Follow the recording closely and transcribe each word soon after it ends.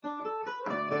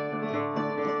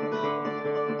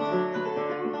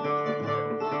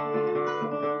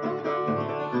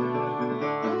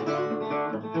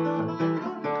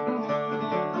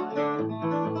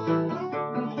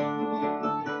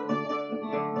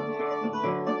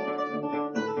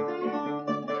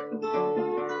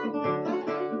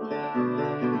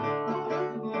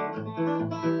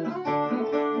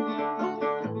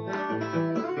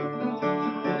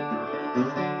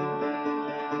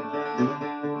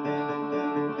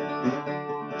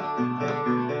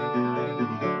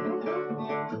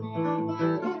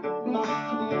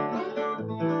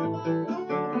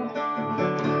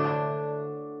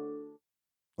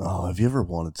have you ever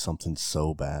wanted something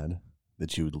so bad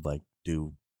that you would like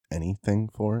do anything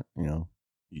for it? You know,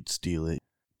 you'd steal it,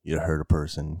 you'd hurt a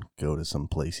person, go to some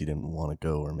place you didn't want to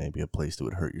go, or maybe a place that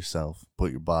would hurt yourself,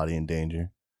 put your body in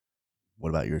danger.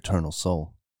 What about your eternal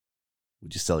soul?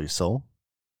 Would you sell your soul?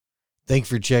 Thank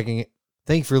you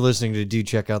for listening to Do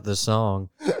Check Out This Song.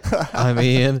 I'm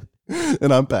Ian.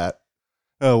 And I'm Pat.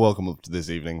 Welcome up to this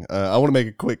evening. I want to make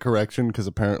a quick correction because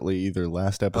apparently either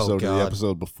last episode or the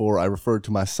episode before, I referred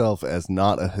to myself as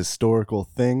not a historical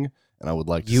thing, and I would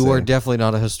like to say... You are definitely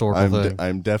not a historical thing.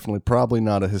 I'm definitely probably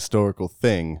not a historical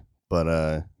thing,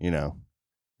 but, you know,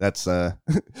 that's... that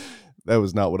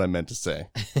was not what I meant to say.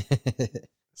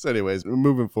 So anyways,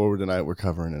 moving forward tonight, we're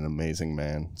covering an amazing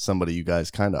man. Somebody you guys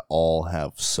kind of all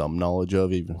have some knowledge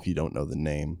of, even if you don't know the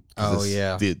name. Oh,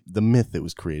 yeah. The myth that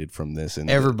was created from this. And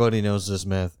everybody knows this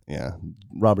myth. Yeah.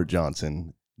 Robert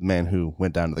Johnson, the man who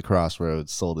went down to the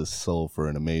crossroads, sold his soul for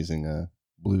an amazing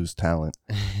blues talent.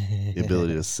 The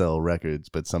ability to sell records,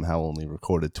 but somehow only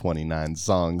recorded 29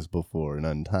 songs before an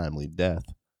untimely death.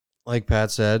 Like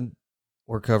Pat said,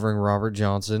 we're covering Robert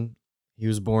Johnson. He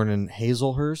was born in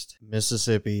Hazelhurst,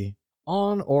 Mississippi,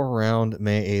 on or around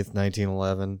May 8th,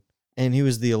 1911, and he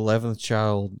was the 11th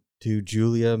child to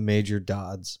Julia Major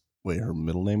Dodds. Wait, her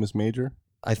middle name is Major?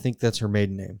 I think that's her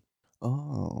maiden name.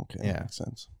 Oh, okay. Yeah. Makes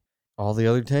sense. All the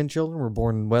other 10 children were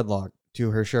born in wedlock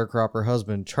to her sharecropper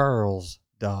husband, Charles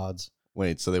Dodds.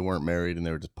 Wait, so they weren't married and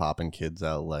they were just popping kids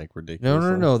out like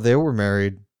ridiculously? No, they were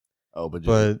married. Oh, but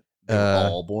they were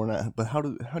all born out. But how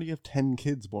do you have 10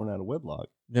 kids born out of wedlock?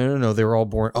 No, they were all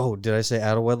born. Oh, did I say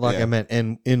out of wedlock? Yeah. I meant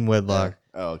in wedlock.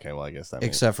 Yeah. Oh, okay. Well, I guess that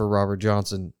except for Robert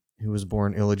Johnson, who was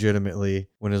born illegitimately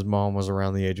when his mom was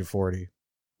around the age of 40.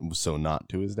 So not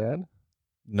to his dad?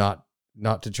 Not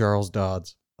to Charles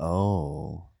Dodds.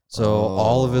 Oh. So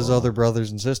all of his other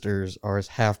brothers and sisters are his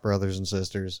half brothers and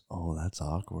sisters. Oh, that's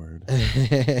awkward.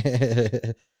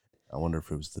 I wonder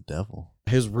if it was the devil.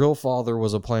 His real father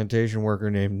was a plantation worker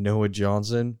named Noah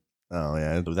Johnson. Oh,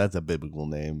 yeah, that's a biblical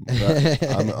name.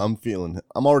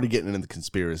 I'm already getting into the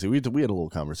conspiracy. We had a little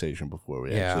conversation before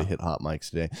we actually hit hot mics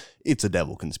today. It's a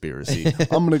devil conspiracy.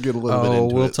 I'm going to get a little bit into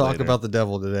it. We'll talk later. about the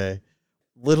devil today.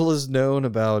 Little is known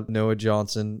about Noah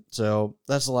Johnson, so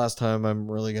that's the last time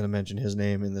I'm really going to mention his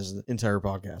name in this entire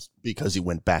podcast. Because he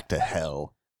went back to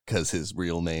hell, because his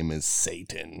real name is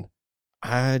Satan.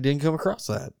 I didn't come across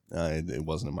that. It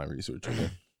wasn't in my research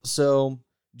either. So...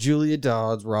 Julia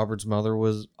Dodds, Robert's mother,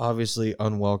 was obviously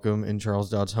unwelcome in Charles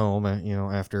Dodds' home,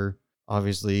 after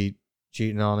obviously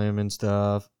cheating on him and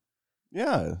stuff.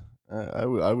 Yeah, I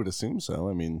would assume so.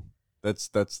 I mean, that's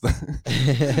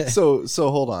the so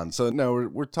hold on. So now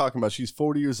we're talking about she's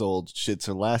 40 years old. Shit's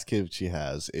her last kid she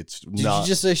has. Did you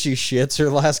just say she shits her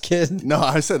last kid? No,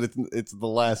 I said it's the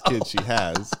last kid she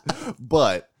has.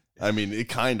 But I mean, it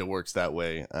kind of works that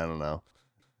way. I don't know.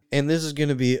 And this is going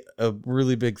to be a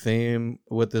really big theme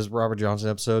with this Robert Johnson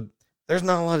episode. There's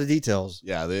not a lot of details.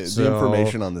 Yeah, the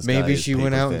information on this guy maybe is she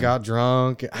went out and got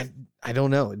drunk. I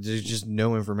don't know. There's just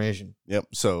no information. Yep.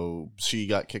 So she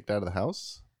got kicked out of the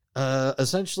house?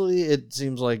 Essentially, it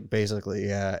seems like basically,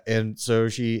 yeah. And so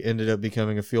she ended up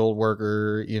becoming a field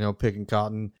worker, picking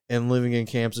cotton and living in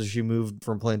camps as she moved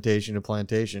from plantation to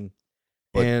plantation.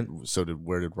 But,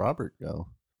 where did Robert go?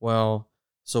 Well,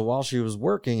 so while she was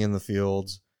working in the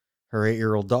fields, her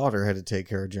 8-year-old daughter had to take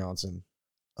care of Johnson.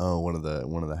 Oh, one of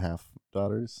the half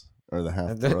daughters or the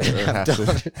half brother,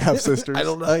 half sisters. I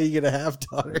don't know how you get a half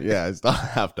daughter. Yeah, it's not a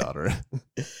half daughter.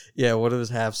 Yeah, one of his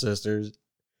half sisters.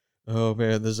 Oh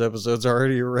man, this episode's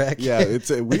already a wreck. Yeah,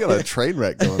 we got a train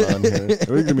wreck going on here.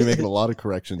 We're gonna be making a lot of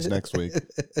corrections next week.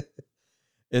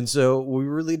 And so we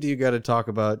really do got to talk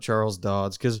about Charles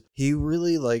Dodds because he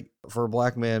really, for a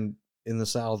black man in the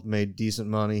South, made decent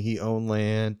money. He owned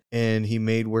land and he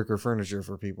made wicker furniture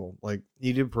for people.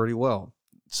 He did pretty well.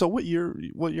 So what year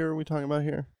are we talking about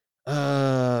here?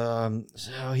 So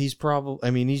he's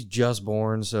he's just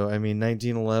born. So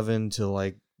 1911 to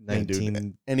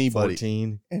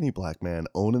 1914. Any black man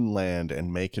owning land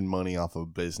and making money off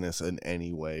of business in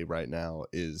any way right now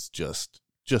is just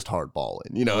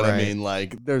hardballing. You know what I mean?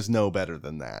 There's no better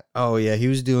than that. Oh yeah, he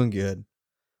was doing good.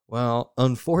 Well,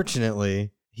 unfortunately,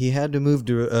 he had to move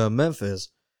to Memphis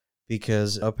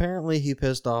because apparently he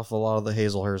pissed off a lot of the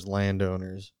Hazelhurst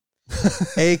landowners,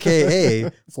 a.k.a.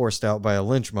 forced out by a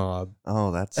lynch mob.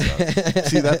 Oh, that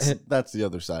sucks. See, that's the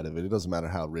other side of it. It doesn't matter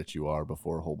how rich you are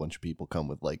before a whole bunch of people come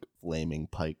with flaming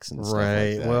pikes and stuff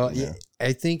like that. Well, yeah,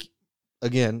 I think,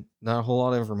 again, not a whole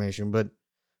lot of information, but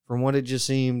from what it just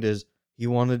seemed is he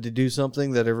wanted to do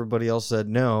something that everybody else said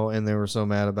no, and they were so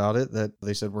mad about it that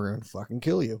they said, we're going to fucking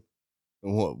kill you.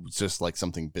 What, just like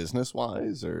something business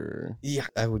wise, or Yeah,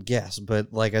 I would guess.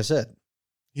 But like I said,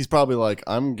 he's probably like,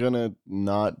 I'm gonna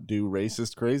not do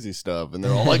racist crazy stuff, and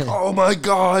they're all like, oh my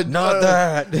god, not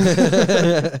that.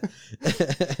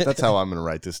 That's how I'm gonna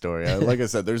write this story. Like I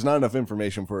said, there's not enough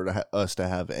information for us to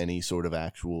have any sort of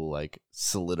actual like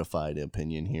solidified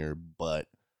opinion here, but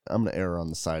I'm gonna err on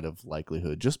the side of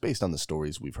likelihood, just based on the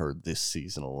stories we've heard this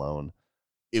season alone.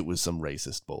 It was some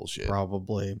racist bullshit.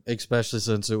 Probably, especially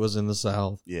since it was in the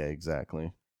South. Yeah,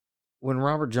 exactly. When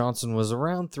Robert Johnson was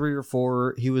around 3 or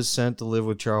 4, he was sent to live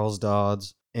with Charles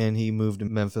Dodds, and he moved to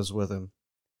Memphis with him.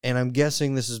 And I'm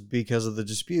guessing this is because of the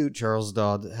dispute. Charles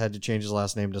Dodd had to change his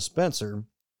last name to Spencer.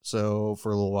 So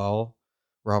for a little while,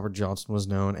 Robert Johnson was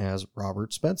known as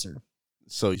Robert Spencer.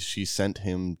 So she sent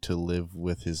him to live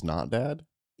with his not dad?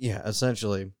 Yeah,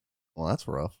 essentially. Well, that's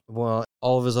rough. Well,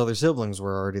 all of his other siblings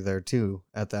were already there too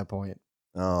at that point.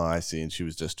 Oh, I see. And she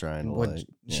was just trying to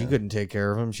She couldn't take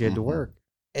care of him. She had to work.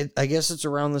 I guess it's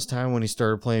around this time when he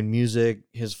started playing music.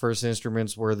 His first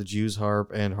instruments were the Jew's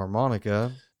harp and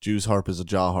harmonica. Jew's harp is a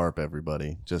jaw harp,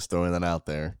 everybody. Just throwing that out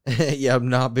there. Yeah, I'm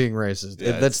not being racist.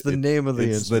 Yeah, That's the name of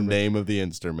the instrument. It's the name of the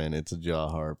instrument. It's a jaw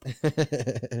harp.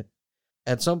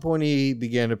 At some point, he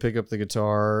began to pick up the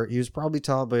guitar. He was probably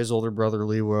taught by his older brother,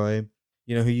 Leroy,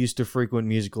 who used to frequent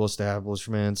musical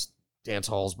establishments, dance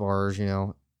halls, bars,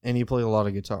 and he played a lot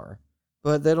of guitar.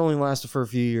 But that only lasted for a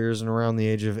few years, and around the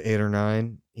age of 8 or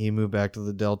 9, he moved back to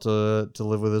the Delta to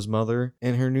live with his mother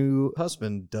and her new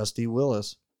husband, Dusty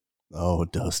Willis. Oh,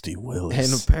 Dusty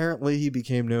Willis. And apparently he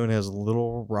became known as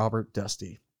Little Robert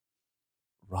Dusty.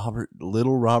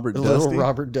 Little Robert Dusty? Little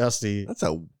Robert Dusty.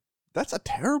 That's a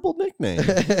terrible nickname.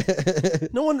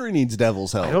 No wonder he needs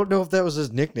devil's help. I don't know if that was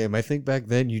his nickname. I think back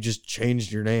then you just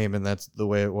changed your name and that's the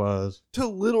way it was. To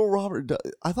Little Robert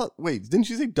I thought, wait, didn't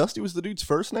you say Dusty was the dude's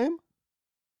first name?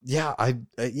 Yeah, I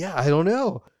don't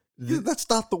know. That's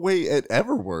not the way it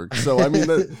ever worked. So, I mean,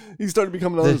 he started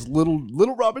becoming known as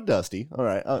Little Robert Dusty. All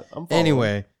right, I'm following.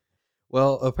 Anyway,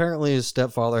 well, apparently his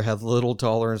stepfather had little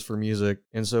tolerance for music,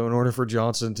 and so in order for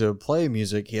Johnson to play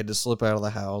music, he had to slip out of the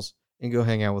house and go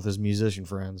hang out with his musician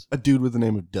friends. A dude with the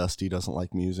name of Dusty doesn't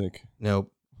like music?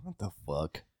 Nope. What the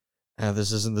fuck?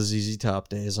 This isn't the ZZ Top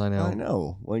days, I know. I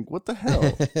know. Like, what the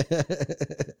hell?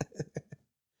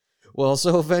 Well,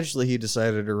 so eventually he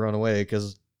decided to run away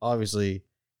because obviously,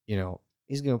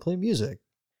 he's going to play music.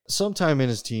 Sometime in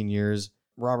his teen years,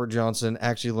 Robert Johnson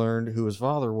actually learned who his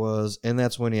father was, and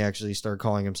that's when he actually started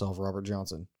calling himself Robert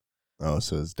Johnson. Oh,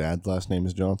 so his dad's last name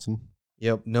is Johnson?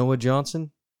 Yep, Noah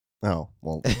Johnson. Oh,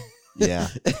 well, yeah.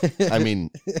 I mean,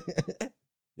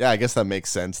 yeah, I guess that makes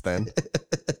sense then.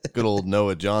 Good old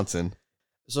Noah Johnson.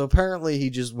 So apparently he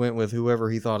just went with whoever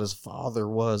he thought his father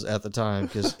was at the time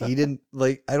because he didn't,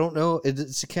 I don't know. It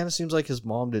kind of seems like his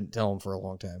mom didn't tell him for a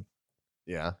long time.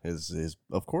 Yeah,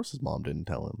 of course his mom didn't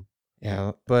tell him.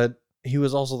 Yeah, but he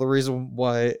was also the reason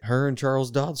why her and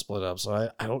Charles Dodd split up. So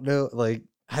I don't know,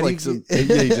 how do you...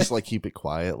 Yeah, you just keep it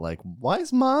quiet. Why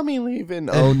is mommy leaving?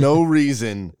 Oh, no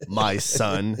reason, my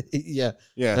son. Yeah.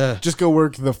 Just go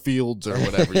work the fields or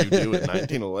whatever you do in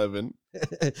 1911.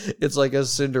 It's like a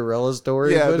Cinderella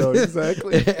story. Yeah, but no,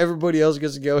 exactly. Everybody else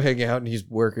gets to go hang out and he's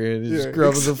working and he's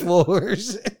scrubbing the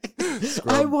floors.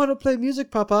 I want to play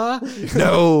music, Papa.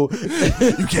 No.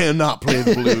 You cannot play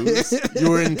the blues.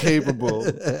 You're incapable.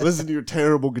 Listen to your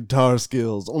terrible guitar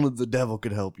skills. Only the devil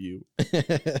could help you.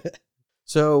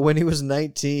 So when he was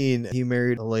 19, he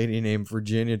married a lady named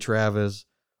Virginia Travis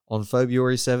on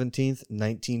February 17th,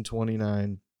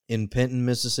 1929 in Penton,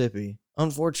 Mississippi.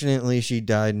 Unfortunately, she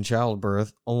died in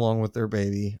childbirth along with their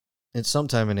baby. It's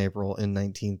sometime in April in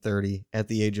 1930 at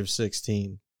the age of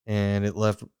 16, and it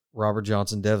left Robert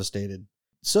Johnson devastated.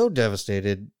 So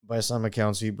devastated, by some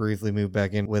accounts, he briefly moved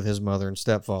back in with his mother and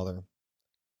stepfather.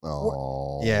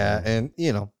 Oh. Yeah, and,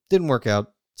 didn't work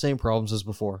out. Same problems as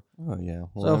before. Oh, yeah.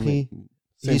 Well,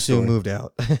 so he soon moved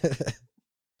out.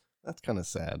 That's kind of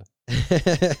sad.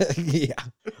 Yeah.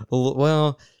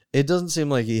 Well, it doesn't seem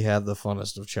like he had the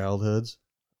funnest of childhoods.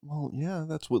 Well, yeah,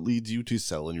 that's what leads you to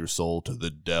selling your soul to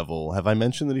the devil. Have I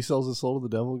mentioned that he sells his soul to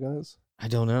the devil, guys? I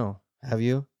don't know. Have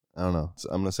you? I don't know. So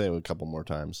I'm going to say it a couple more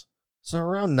times. So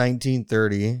around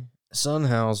 1930, Son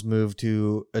House moved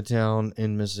to a town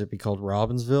in Mississippi called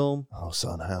Robbinsville. Oh,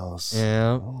 Son House.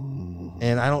 Yeah.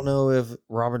 And I don't know if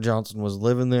Robert Johnson was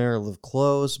living there or lived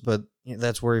close, but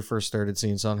that's where he first started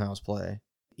seeing Son House play.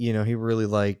 He really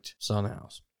liked Son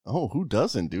House. Oh, who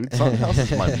doesn't, dude? Son House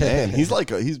is my man.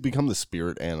 He's become the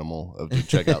spirit animal of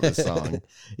check out this song.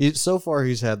 So far,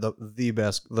 he's had the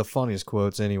best, the funniest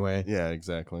quotes anyway. Yeah,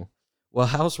 exactly. Well,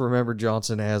 House remembered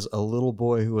Johnson as a little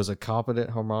boy who was a competent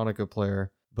harmonica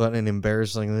player but an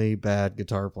embarrassingly bad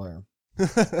guitar player.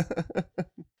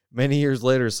 Many years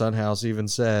later, Sunhouse even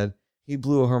said he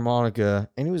blew a harmonica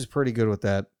and he was pretty good with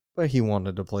that, but he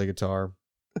wanted to play guitar.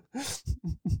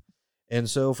 And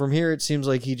so from here, it seems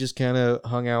like he just kind of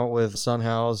hung out with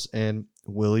Sunhouse and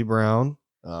Willie Brown.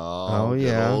 Oh,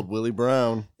 yeah. Good old Willie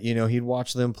Brown. You know, he'd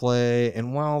watch them play,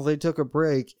 and while they took a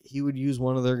break, he would use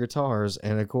one of their guitars,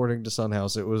 and according to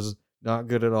Sunhouse, it was not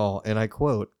good at all. And I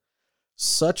quote,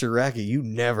 "Such a racket you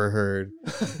never heard.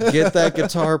 Get that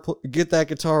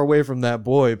guitar away from that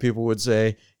boy," people would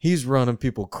say. "He's running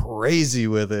people crazy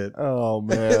with it." Oh,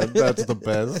 man, that's the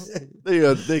best.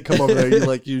 They come over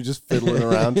there, you just fiddling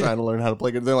around trying to learn how to play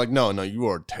guitar. They're like, no, you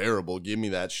are terrible. Give me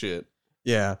that shit.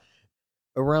 Yeah.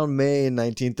 Around May in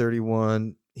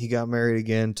 1931, he got married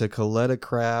again to Coletta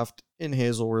Craft in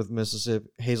Hazelhurst,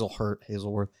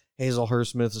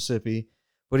 Mississippi.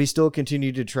 But he still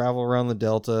continued to travel around the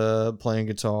Delta, playing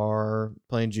guitar,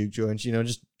 playing juke joints,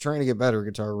 just trying to get better at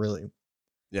guitar, really.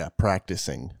 Yeah,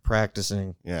 practicing.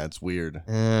 Yeah, it's weird.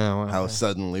 How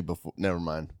suddenly before... Never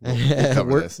mind. We'll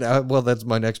cover this. Well, that's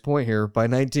my next point here. By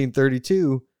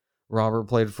 1932, Robert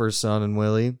played for his son and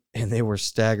Willie, and they were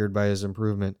staggered by his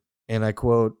improvement. And I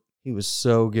quote, "He was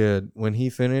so good. When he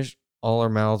finished, all our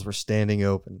mouths were standing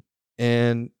open."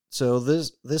 And so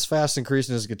this fast increase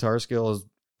in his guitar skill is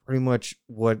pretty much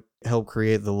what helped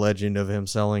create the legend of him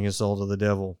selling his soul to the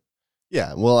devil.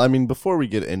 Yeah, well, I mean, before we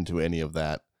get into any of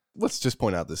that, let's just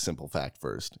point out this simple fact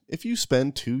first. If you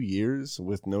spend 2 years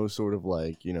with no sort of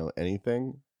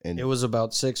anything, and it was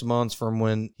about 6 months from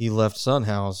when he left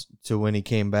Sunhouse to when he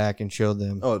came back and showed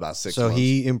them. Oh, about 6 months. So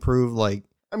he improved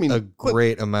a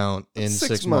great amount in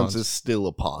 6 months. Is still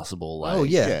a possible. I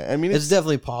mean, it's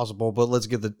definitely possible, but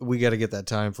we got to get that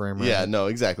time frame right. Yeah, no,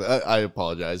 exactly. I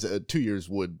apologize. 2 years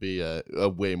would be a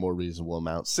way more reasonable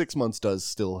amount. 6 months does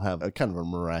still have a kind of a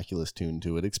miraculous tune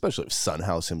to it, especially if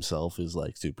Sunhouse himself is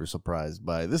super surprised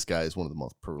by this guy is one of the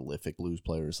most prolific blues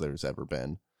players there's ever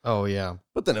been. Oh, yeah.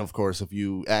 But then, of course, if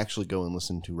you actually go and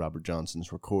listen to Robert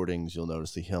Johnson's recordings, you'll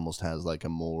notice that he almost has a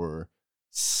more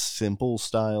simple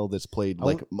style that's played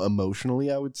emotionally,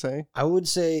 I would say. I would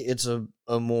say it's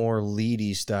a more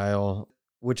leady style,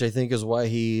 which I think is why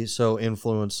he so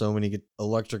influenced so many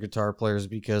electric guitar players,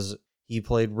 because he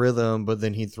played rhythm, but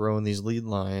then he'd throw in these lead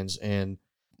lines, and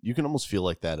you can almost feel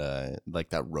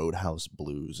that Roadhouse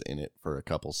blues in it for a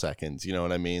couple seconds. You know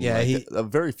what I mean? Yeah, a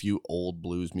very few old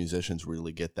blues musicians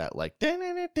really get that you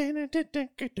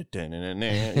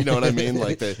know what I mean?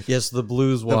 The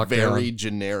blues walk down. The very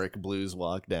generic blues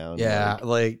walk down. Yeah,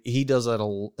 he does that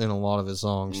in a lot of his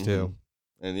songs too.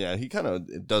 And yeah, he kind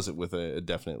of does it with a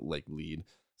definite lead.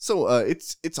 So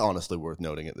it's honestly worth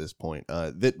noting at this point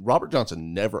that Robert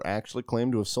Johnson never actually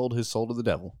claimed to have sold his soul to the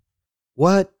devil.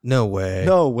 What? No way.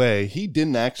 No way. He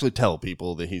didn't actually tell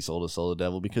people that he sold his soul to the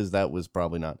devil, because that was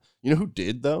probably not. You know who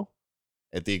did, though?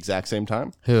 At the exact same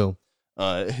time? Who?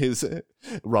 His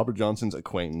Robert Johnson's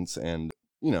acquaintance and,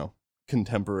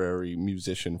 contemporary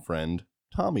musician friend,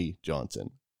 Tommy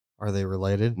Johnson. Are they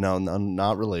related? No,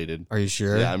 not related. Are you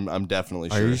sure? Yeah, I'm definitely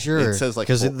sure. Are you sure? It says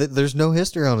because there's no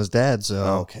history on his dad. So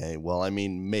okay, well, I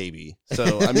mean, maybe.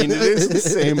 So I mean, it is the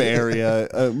same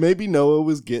area. Maybe Noah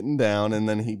was getting down, and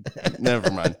then he.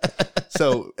 Never mind.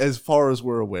 So as far as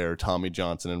we're aware, Tommy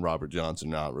Johnson and Robert Johnson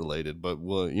are not related. But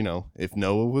if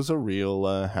Noah was a real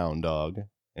hound dog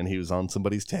and he was on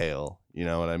somebody's tail, you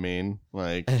know what I mean?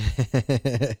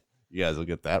 You guys will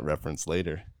get that reference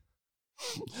later.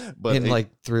 But in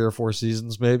 3 or 4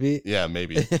 seasons, maybe. Yeah,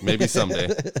 maybe someday.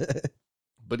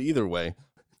 But either way,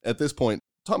 at this point,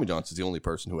 Tommy Johnson's the only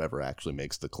person who ever actually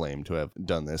makes the claim to have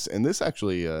done this. And this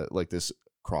actually, this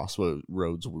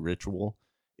crossroads ritual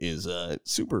is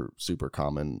super, super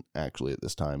common actually at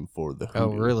this time for the hoodoo.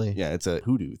 Oh, really? Yeah, it's a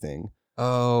hoodoo thing.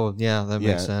 Oh, yeah, that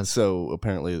makes sense. So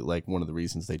apparently, one of the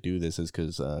reasons they do this is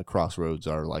because crossroads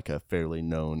are a fairly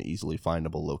known, easily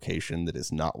findable location that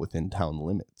is not within town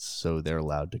limits. So they're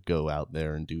allowed to go out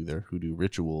there and do their hoodoo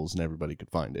rituals, and everybody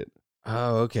could find it.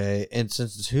 Oh, okay. And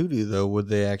since it's hoodoo, though, would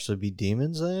they actually be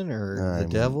demons then, or the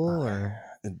devil, or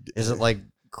is it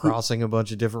crossing a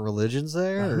bunch of different religions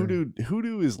there?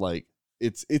 Hoodoo is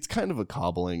it's kind of a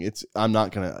cobbling. I'm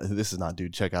not gonna. This is not,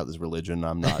 dude. Check out this religion.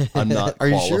 I'm not. Are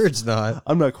you sure it's not?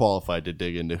 I'm not qualified to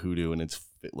dig into hoodoo and its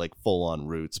full on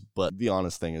roots. But the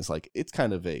honest thing is it's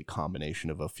kind of a combination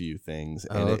of a few things,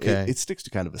 and it sticks to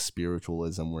kind of a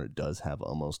spiritualism where it does have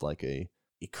almost a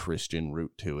Christian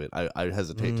root to it. I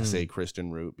hesitate to say Christian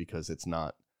root because it's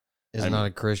not It's not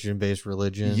a Christian-based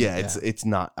religion. Yeah, it's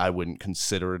not. I wouldn't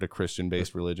consider it a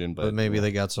Christian-based religion, but maybe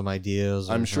they got some ideas.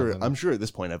 I'm sure. something. I'm sure at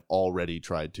this point I've already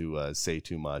tried to say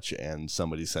too much, and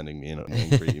somebody's sending me an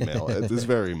angry email at this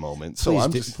very moment. So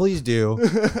please do.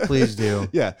 Please do.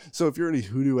 Yeah. So if you're any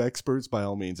hoodoo experts, by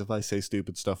all means, if I say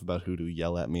stupid stuff about hoodoo,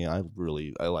 yell at me. I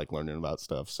like learning about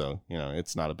stuff, so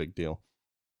it's not a big deal.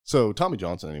 So Tommy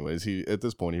Johnson, anyways, at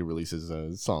this point he releases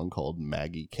a song called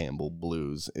Maggie Campbell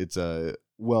Blues. It's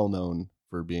well known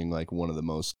for being like one of the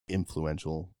most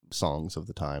influential songs of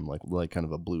the time, like kind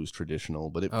of a blues traditional,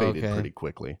 but it faded pretty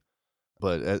quickly.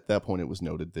 But at that point, it was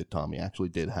noted that Tommy actually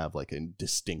did have like a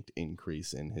distinct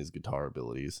increase in his guitar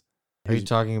abilities. Are you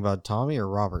talking about Tommy or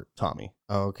Robert? Tommy.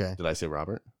 Oh, okay. Did I say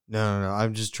Robert? No.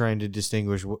 I'm just trying to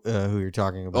distinguish who you're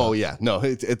talking about. Oh, yeah. No,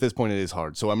 at this point, it is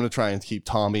hard. So I'm going to try and keep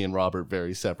Tommy and Robert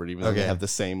very separate, even though they have the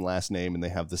same last name and they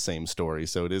have the same story.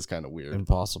 So it is kind of weird. And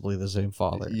possibly the same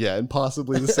father. Yeah, and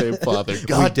possibly the same father.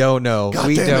 We don't know. God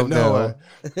we damn don't know.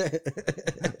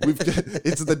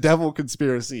 It's the devil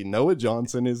conspiracy. Noah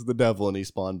Johnson is the devil, and he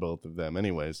spawned both of them.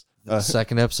 Anyways.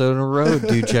 Second episode in a row.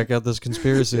 Do check out this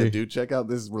conspiracy. Yeah, do check out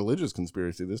this religious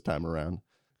conspiracy this time around.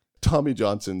 Tommy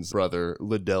Johnson's brother,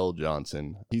 Liddell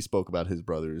Johnson, he spoke about his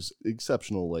brother's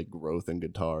exceptional growth in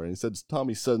guitar, and he said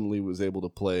Tommy suddenly was able to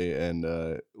play and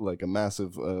a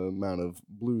massive amount of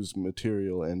blues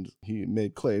material, and he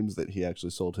made claims that he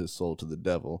actually sold his soul to the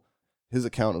devil. His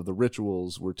account of the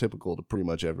rituals were typical to pretty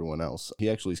much everyone else. He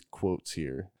actually quotes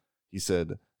here. He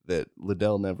said that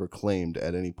Liddell never claimed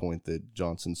at any point that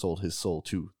Johnson sold his soul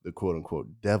to the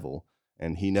quote-unquote devil,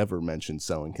 and he never mentioned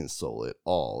selling his soul at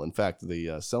all. In fact,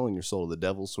 the selling your soul to the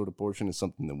devil sort of portion is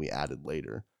something that we added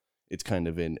later. It's kind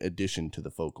of in addition to the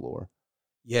folklore.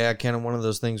 Yeah, kind of one of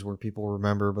those things where people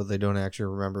remember, but they don't actually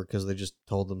remember because they just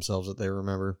told themselves that they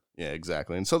remember. Yeah,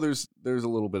 exactly. And so there's a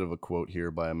little bit of a quote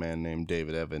here by a man named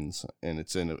David Evans, and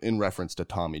it's in reference to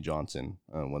Tommy Johnson,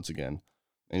 once again.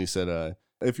 And he said,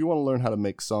 if you want to learn how to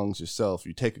make songs yourself,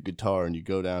 you take a guitar and you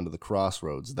go down to the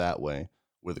crossroads that way,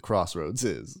 where the crossroads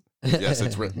is. Yes,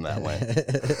 it's written that way.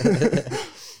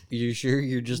 You sure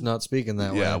you're just not speaking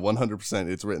that way? Yeah, 100%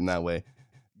 it's written that way.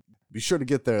 Be sure to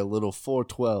get there a little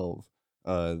 4:12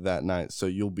 that night, so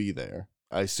you'll be there.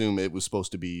 I assume it was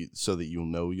supposed to be so that you'll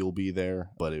know you'll be there,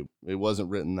 but it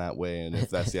wasn't written that way, and if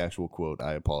that's the actual quote,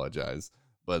 I apologize.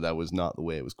 But that was not the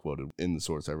way it was quoted in the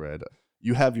source I read.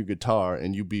 You have your guitar,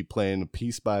 and you be playing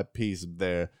piece by piece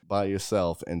there by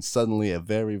yourself, and suddenly a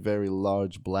very, very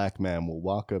large black man will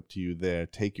walk up to you there,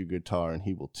 take your guitar, and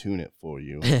he will tune it for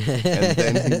you. And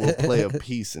then he will play a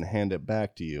piece and hand it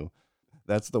back to you.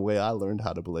 That's the way I learned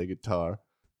how to play guitar.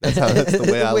 That's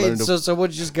the way I learned. So someone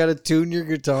just got to tune your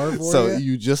guitar for you? So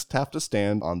you just have to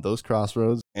stand on those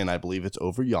crossroads, and I believe it's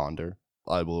over yonder.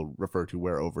 I will refer to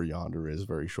where over yonder is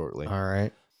very shortly. All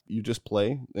right. You just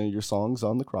play your songs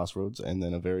on the crossroads, and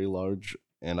then a very large,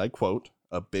 and I quote,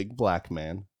 a big black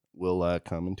man will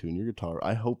come and tune your guitar.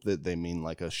 I hope that they mean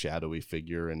like a shadowy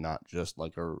figure and not just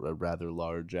like a rather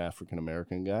large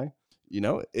African-American guy.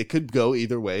 It could go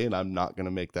either way, and I'm not going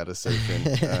to make that assertion.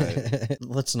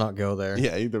 Let's not go there.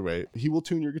 Yeah, either way. He will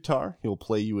tune your guitar, he'll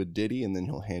play you a ditty, and then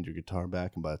he'll hand your guitar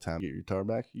back, and by the time you get your guitar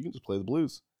back, you can just play the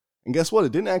blues. And guess what?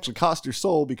 It didn't actually cost your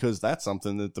soul, because that's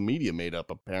something that the media made up,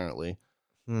 apparently.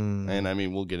 And I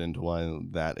mean, we'll get into why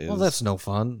that is. Well, that's no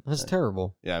fun. That's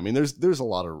terrible. Yeah, I mean, there's a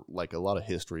lot of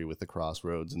history with the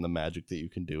crossroads and the magic that you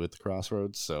can do at the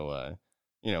crossroads. So,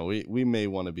 we may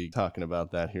want to be talking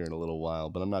about that here in a little while,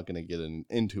 but I'm not going to get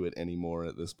into it anymore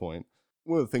at this point.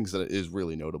 One of the things that is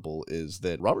really notable is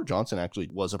that Robert Johnson actually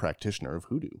was a practitioner of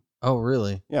hoodoo. Oh,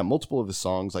 really? Yeah, multiple of his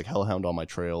songs, like Hellhound on My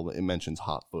Trail, it mentions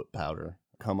hot foot powder.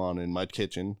 Come On in My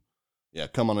Kitchen. Yeah,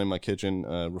 Come On in My Kitchen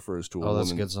refers to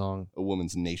that's a good song. A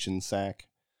woman's nation sack.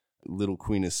 Little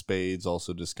Queen of Spades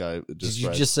also described. Did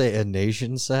you just say a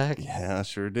nation sack? Yeah, I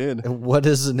sure did. And what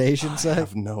is a nation sack? I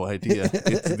have no idea.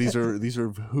 These are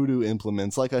hoodoo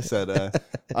implements. Like I said,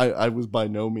 I was by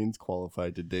no means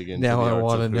qualified to dig into. Now the I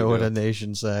want to know what a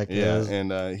nation sack is. Yeah,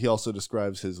 and he also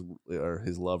describes his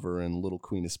lover and Little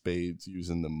Queen of Spades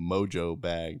using the mojo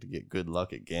bag to get good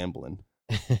luck at gambling.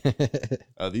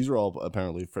 These are all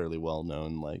apparently fairly well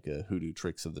known, hoodoo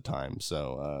tricks of the time.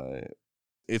 So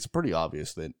it's pretty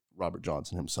obvious that Robert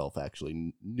Johnson himself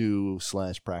actually knew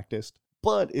 / practiced.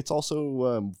 But it's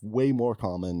also way more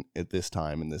common at this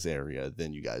time in this area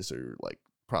than you guys are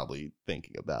probably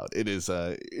thinking about. It is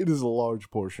a large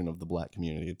portion of the black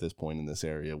community at this point in this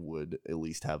area would at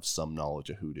least have some knowledge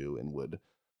of hoodoo and would.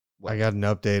 I got an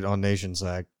update on nation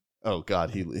sack. Oh God,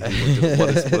 he looked at what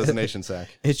is a nation sack?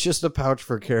 It's just a pouch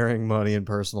for carrying money and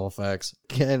personal effects.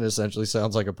 Ken essentially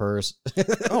sounds like a purse.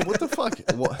 Oh, what the fuck?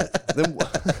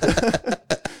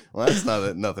 Well, that's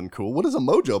nothing cool. What is a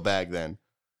mojo bag then?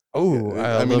 Oh,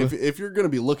 I mean, if you're going to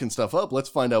be looking stuff up, let's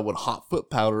find out what hot foot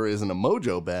powder is in a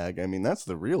mojo bag. I mean, that's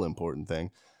the real important thing.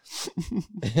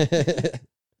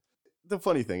 The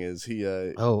funny thing is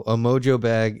a mojo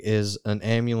bag is an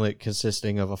amulet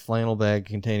consisting of a flannel bag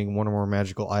containing one or more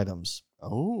magical items.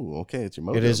 Oh, okay, it's your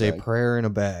mojo bag. It is a prayer in a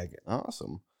bag.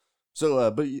 Awesome.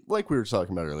 So, but like we were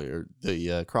talking about earlier,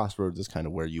 the crossroads is kind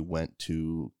of where you went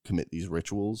to commit these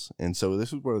rituals. And so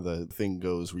this is where the thing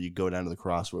goes where you go down to the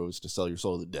crossroads to sell your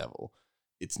soul to the devil.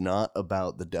 It's not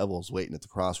about the devils waiting at the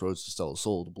crossroads to sell a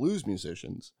soul to blues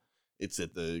musicians. It's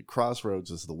at the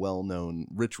crossroads is the well-known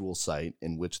ritual site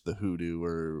in which the hoodoo,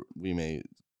 or we may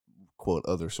quote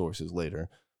other sources later,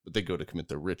 but they go to commit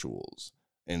their rituals.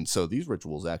 And so these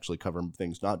rituals actually cover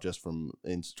things not just from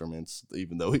instruments,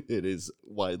 even though it is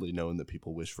widely known that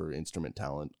people wish for instrument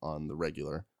talent on the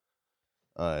regular.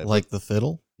 Like the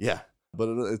fiddle? Yeah. But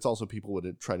it's also people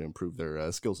would try to improve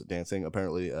their skills at dancing.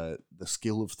 Apparently, the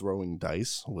skill of throwing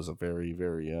dice was a very,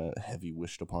 very heavy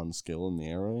wished upon skill in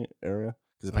the area.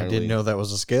 I didn't know that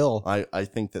was a skill. I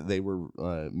think that they were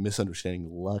misunderstanding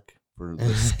luck for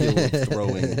the skill of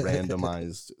throwing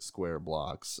randomized square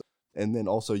blocks. And then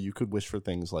also you could wish for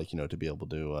things like, to be able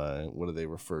to, what do they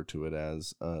refer to it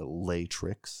as? Lay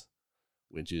tricks,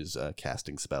 which is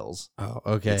casting spells. Oh,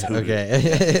 okay,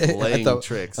 okay. Laying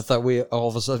tricks. I thought we all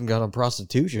of a sudden got on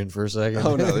prostitution for a second.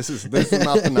 Oh, no, this is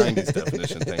not the 90s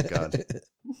definition, thank God.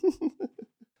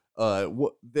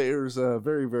 There's a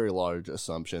very, very large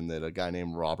assumption that a guy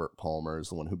named Robert Palmer is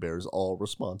the one who bears all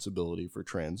responsibility for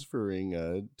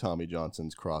transferring Tommy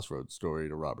Johnson's Crossroads story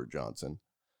to Robert Johnson.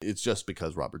 It's just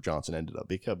because Robert Johnson ended up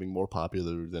becoming more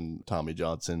popular than Tommy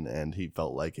Johnson, and he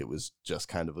felt like it was just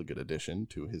kind of a good addition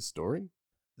to his story.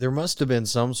 There must have been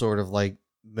some sort of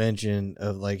mention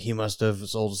of he must have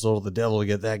sold a soul to the devil to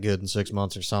get that good in 6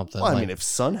 months or something. Well, I mean, if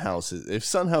Sunhouse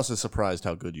is surprised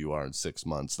how good you are in 6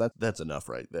 months, that's enough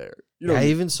right there. I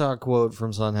even saw a quote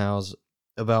from Sunhouse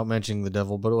about mentioning the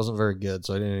devil, but it wasn't very good,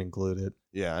 so I didn't include it.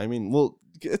 Yeah, I mean, well,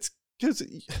 it's because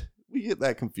we get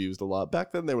that confused a lot.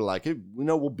 Back then, they were like, hey,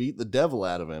 we'll beat the devil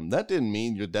out of him. That didn't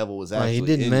mean your devil was actually. He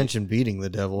didn't mention beating the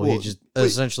devil. Well, he just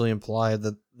essentially implied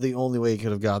that the only way he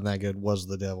could have gotten that good was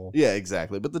the devil. Yeah,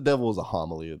 exactly. But the devil is a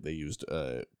homily that they used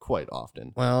quite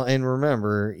often. Well, and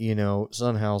remember,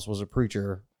 Sunhouse was a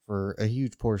preacher for a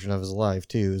huge portion of his life,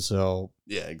 too, so.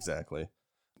 Yeah, exactly.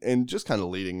 And just kind of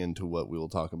leading into what we will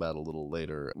talk about a little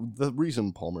later, the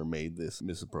reason Palmer made this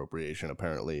misappropriation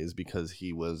apparently is because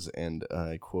he was, and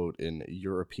I quote, an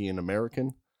European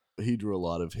American. He drew a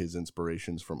lot of his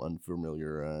inspirations from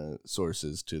unfamiliar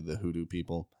sources to the hoodoo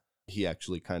people. He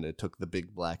actually kind of took the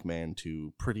big black man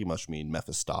to pretty much mean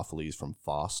Mephistopheles from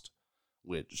Faust,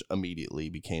 which immediately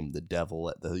became the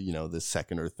devil at the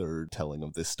second or third telling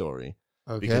of this story.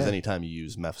 Okay. Because anytime you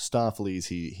use Mephistopheles,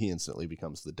 he instantly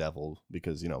becomes the devil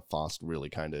because, Faust really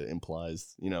kind of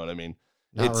implies, you know what I mean?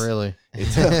 Not really.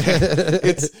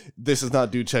 This is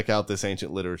not do check out this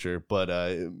ancient literature, but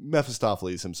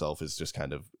Mephistopheles himself is just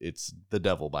it's the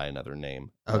devil by another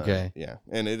name. Okay. Yeah.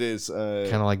 And it is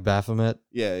kind of like Baphomet.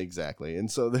 Yeah, exactly. And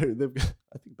so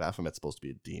I think Baphomet's supposed to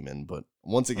be a demon, but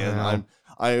once again,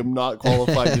 I am not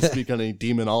qualified to speak on any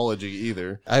demonology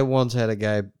either. I once had a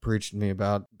guy preach to me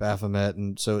about Baphomet,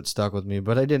 and so it stuck with me,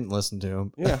 but I didn't listen to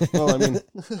him. Yeah, well, I mean,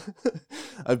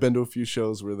 I've been to a few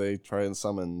shows where they try and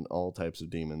summon all types of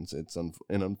demons. It's an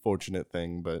unfortunate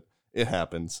thing, but it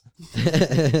happens.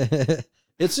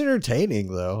 It's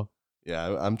entertaining, though.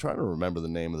 Yeah, I'm trying to remember the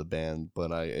name of the band,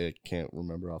 but I can't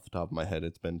remember off the top of my head.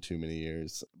 It's been too many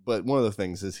years. But one of the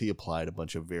things is he applied a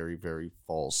bunch of very, very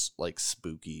false,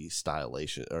 spooky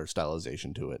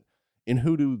stylization to it. In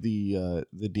hoodoo,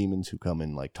 the demons who come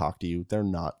and talk to you, they're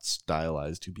not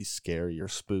stylized to be scary or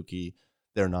spooky.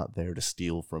 They're not there to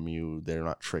steal from you. They're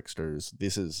not tricksters.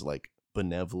 This is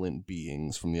benevolent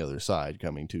beings from the other side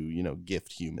coming to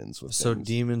gift humans with so things.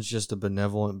 Demon's just a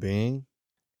benevolent being?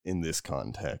 In this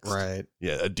context. Right.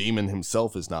 Yeah, a demon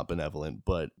himself is not benevolent,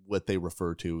 but what they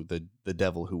refer to, the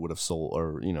devil who would have sold,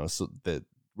 or, that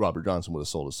Robert Johnson would have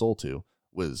sold his soul to,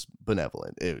 was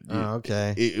benevolent.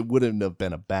 Okay. It wouldn't have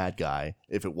been a bad guy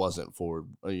if it wasn't for,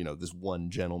 this one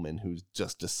gentleman who's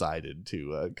just decided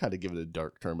to kind of give it a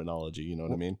dark terminology, you know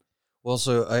what I mean? Well,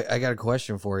 so I got a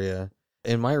question for you.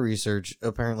 In my research,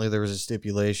 apparently there was a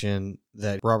stipulation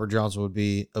that Robert Johnson would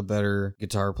be a better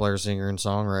guitar player, singer, and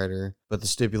songwriter, but the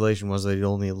stipulation was that he'd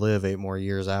only live 8 more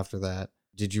years after that.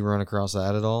 Did you run across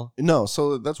that at all? No,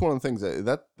 so that's one of the things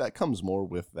that comes more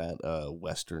with that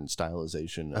Western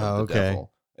stylization of the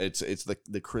devil. It's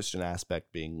the Christian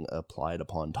aspect being applied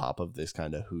upon top of this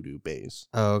kind of hoodoo base.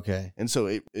 Oh, okay. And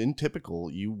so in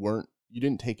typical, you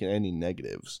didn't take any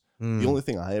negatives. The only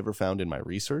thing I ever found in my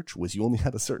research was you only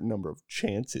had a certain number of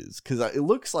chances, because it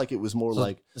looks like it was more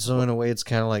so in a way it's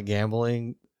kind of like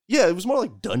gambling. Yeah, it was more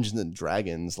like Dungeons and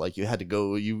Dragons. Like you had to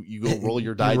go, you go roll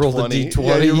your die you roll 20. The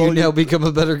D20, you now become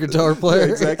a better guitar player.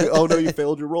 Yeah, exactly. Oh no, you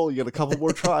failed your roll. You got a couple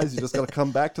more tries. You just got to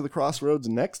come back to the crossroads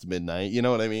next midnight. You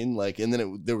know what I mean? Like, and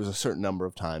then there was a certain number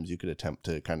of times you could attempt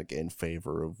to kind of gain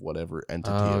favor of whatever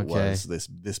entity it was.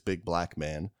 This big black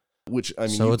man. Which I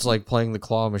mean, so it's like playing the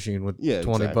claw machine with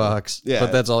 $20. Yeah,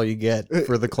 but that's all you get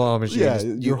for the claw machine. Yeah,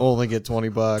 you only get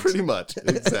 $20. Pretty much,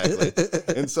 exactly.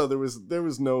 And so there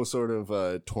was no sort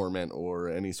of torment or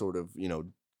any sort of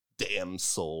damn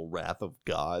soul, wrath of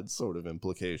God sort of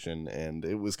implication, and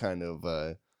it was kind of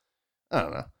I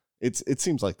don't know. It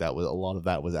seems like that was a lot of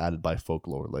that was added by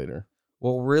folklore later.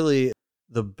 Well, really,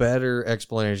 the better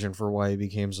explanation for why he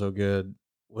became so good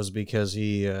was because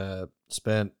he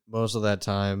spent most of that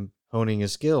time honing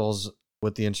his skills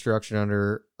with the instruction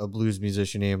under a blues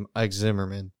musician named Ike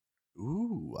Zimmerman.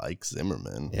 Ooh, Ike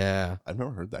Zimmerman. Yeah. I've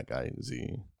never heard that guy.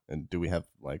 And do we have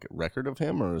like a record of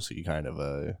him, or is he kind of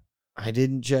a... I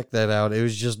didn't check that out. It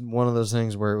was just one of those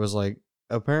things where it was like,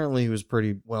 apparently he was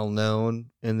pretty well known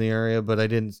in the area, but I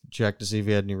didn't check to see if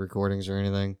he had any recordings or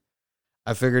anything.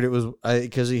 I figured it was,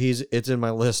 because it's in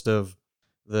my list of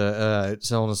the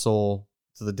selling a soul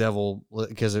to the devil,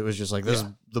 because it was just like, this is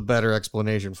the better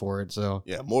explanation for it. So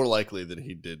yeah, more likely that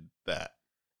he did that.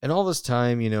 And all this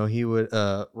time, he would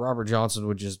Robert Johnson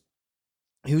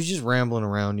he was just rambling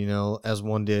around, as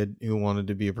one did who wanted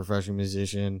to be a professional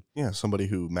musician. Yeah, somebody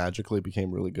who magically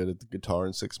became really good at the guitar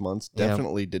in 6 months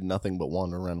definitely did nothing but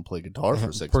wander around and play guitar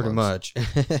for 6 months. Pretty much.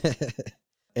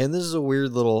 And this is a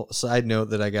weird little side note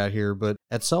that I got here, but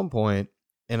at some point,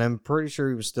 and I'm pretty sure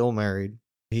he was still married,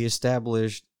 he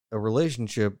established a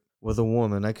relationship with a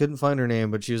woman. I couldn't find her name,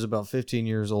 but she was about 15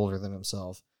 years older than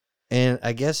himself. And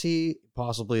I guess he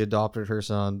possibly adopted her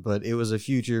son, but it was a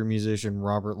future musician,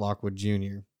 Robert Lockwood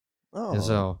Jr. Oh. And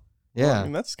so, yeah. Well, I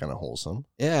mean, that's kind of wholesome.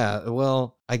 Yeah,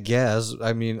 well, I guess.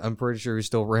 I mean, I'm pretty sure he's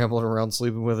still rambling around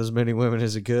sleeping with as many women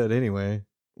as he could anyway.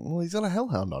 Well, he's got a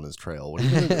hellhound on his trail. What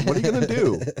are you gonna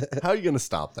do? How are you gonna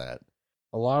stop that?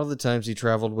 A lot of the times he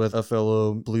traveled with a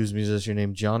fellow blues musician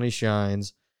named Johnny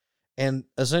Shines. And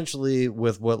essentially,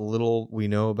 with what little we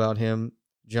know about him,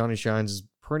 Johnny Shines is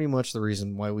pretty much the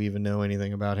reason why we even know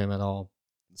anything about him at all.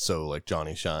 So, like,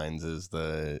 Johnny Shines is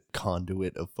the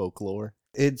conduit of folklore?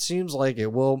 It seems like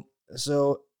it. Well,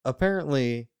 so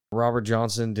apparently Robert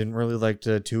Johnson didn't really like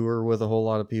to tour with a whole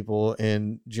lot of people,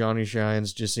 and Johnny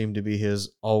Shines just seemed to be his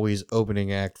always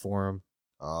opening act for him.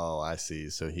 Oh, I see.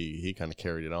 So he kind of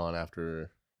carried it on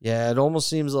after... Yeah, it almost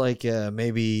seems like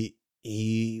maybe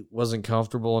he wasn't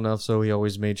comfortable enough, so he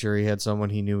always made sure he had someone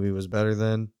he knew he was better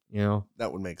than,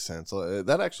 That would make sense.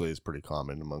 That actually is pretty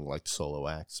common among, like, solo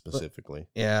acts specifically.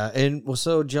 Yeah, and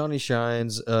so Johnny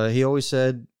Shines, he always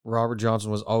said Robert Johnson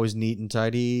was always neat and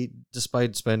tidy,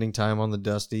 despite spending time on the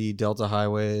dusty Delta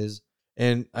highways.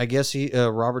 And I guess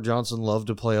Robert Johnson loved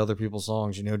to play other people's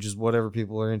songs, just whatever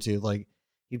people are into. Like,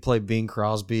 he'd play Bing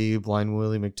Crosby, Blind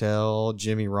Willie McTell,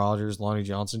 Jimmy Rogers, Lonnie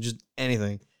Johnson, just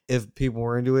anything. If people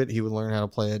were into it, he would learn how to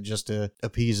play it just to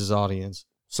appease his audience.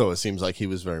 So it seems like he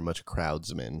was very much a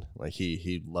crowdsman. Like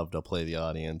he loved to play the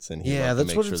audience, and he yeah, loved to that's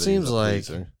make what sure it that seems he was a like.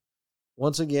 pleaser.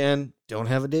 Once again, don't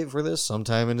have a date for this.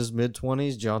 Sometime in his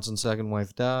mid-20s, Johnson's second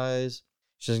wife dies.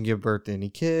 She doesn't give birth to any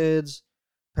kids.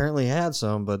 Apparently had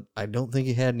some, but I don't think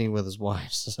he had any with his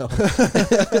wives. So.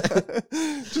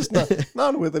 Just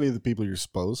not with any of the people you're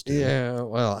supposed to. Yeah,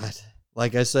 well,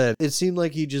 like I said, it seemed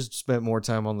like he just spent more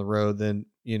time on the road than,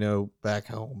 back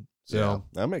home. So yeah,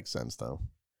 that makes sense, though.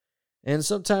 And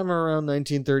sometime around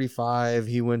 1935,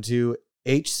 he went to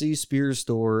H.C. Spears'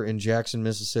 store in Jackson,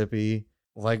 Mississippi,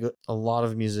 like a lot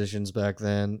of musicians back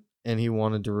then, and he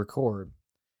wanted to record.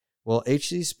 Well,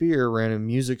 H.C. Spear ran a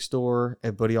music store,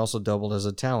 but he also doubled as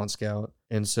a talent scout.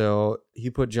 And so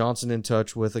he put Johnson in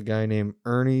touch with a guy named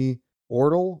Ernie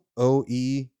Oertle,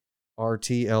 Oertle.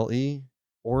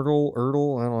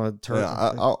 Oertle, I don't know. Turtle.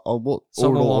 Yeah,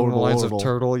 something along the lines of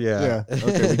turtle, yeah. Yeah,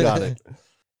 okay, we got it.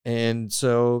 And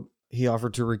so he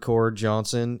offered to record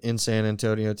Johnson in San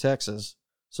Antonio, Texas.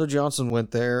 So Johnson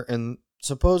went there, and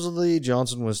supposedly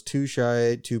Johnson was too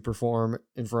shy to perform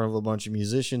in front of a bunch of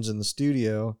musicians in the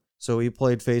studio, so he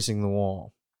played facing the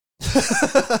wall.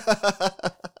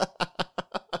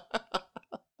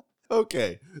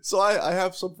 Okay, So I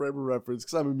have some frame of reference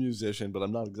because I'm a musician, but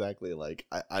I'm not exactly like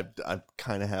I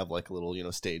kind of have like a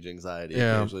little stage anxiety.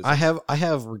 Yeah, occasionally. I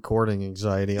have recording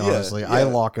anxiety. Honestly, I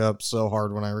lock up so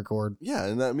hard when I record. Yeah,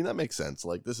 and I mean that makes sense.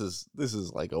 Like this is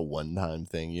like a one-time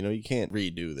thing. You can't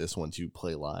redo this once you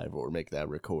play live or make that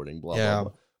recording. Blah blah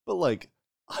blah. But like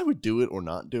I would do it or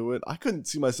not do it. I couldn't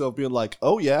see myself being like,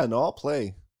 oh yeah, no, I'll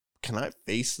play. Can I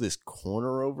face this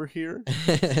corner over here?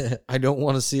 I don't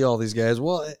want to see all these guys.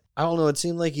 Well, I don't know. It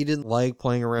seemed like he didn't like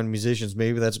playing around musicians.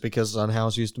 Maybe that's because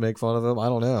Sunhouse used to make fun of him. I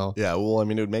don't know. Yeah, well, I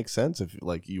mean, it would make sense if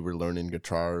like you were learning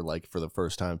guitar like for the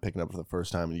first time, picking up for the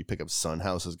first time, and you pick up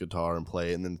Sunhouse's guitar and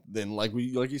play, and then like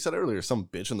you said earlier, some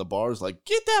bitch in the bar is like,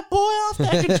 "Get that boy off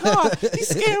that guitar! He's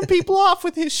scaring people off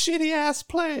with his shitty ass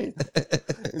play."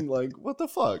 And like, what the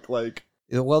fuck, like.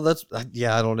 Well,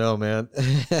 I don't know, man.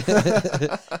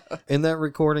 In that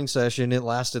recording session, it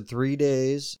lasted 3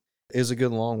 days. It was a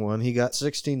good long one. He got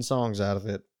 16 songs out of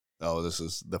it. Oh, this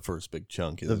is the first big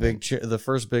chunk. The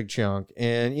first big chunk.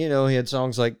 And, he had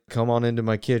songs like Come On Into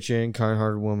My Kitchen,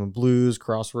 Kind-Hearted Woman Blues,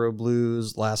 Crossroad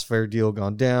Blues, Last Fair Deal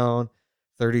Gone Down,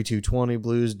 3220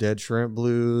 Blues, Dead Shrimp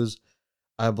Blues,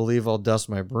 I Believe I'll Dust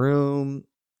My Broom.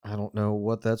 I don't know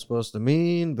what that's supposed to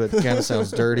mean, but kind of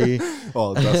sounds dirty.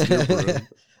 Oh, dust your broom.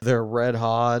 They're Red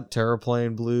Hot,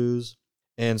 Terraplane Blues.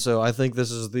 And so I think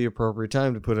this is the appropriate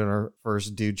time to put in our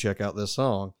first Dude Check Out This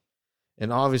Song.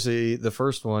 And obviously the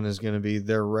first one is going to be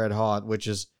They're Red Hot, which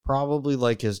is probably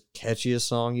like his catchiest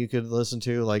song you could listen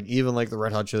to. Like even like the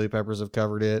Red Hot Chili Peppers have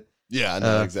covered it. Yeah,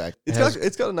 no, exactly.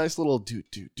 It's got a nice little do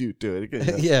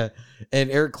it. Yeah. And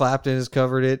Eric Clapton has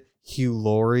covered it. Hugh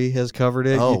Laurie has covered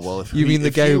it. Oh well, you mean the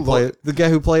guy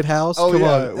who played House? Oh, come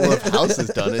on. On. Well, if House has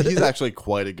done it, he's actually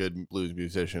quite a good blues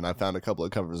musician. I found a couple of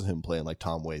covers of him playing like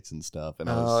Tom Waits and stuff. And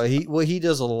he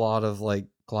does a lot of like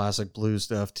classic blues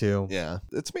stuff too. Yeah,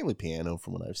 it's mainly piano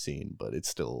from what I've seen, but it's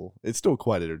still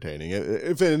quite entertaining.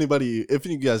 If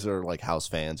you guys are like House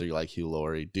fans or you like Hugh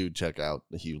Laurie, do check out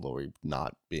Hugh Laurie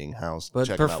not being House, but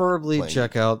preferably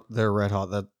check out their Red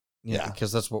Hot.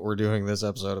 Because that's what we're doing this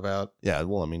episode about. Yeah,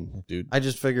 well, I mean, dude. I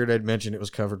just figured I'd mention it was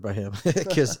covered by him.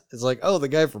 Because it's like, oh, the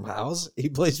guy from House, he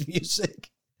plays music.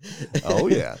 Oh,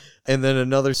 yeah. And then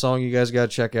another song you guys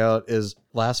got to check out is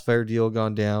Last Fair Deal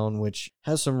Gone Down, which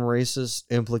has some racist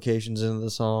implications in the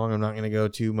song. I'm not going to go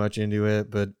too much into it,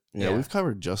 but... Yeah, we've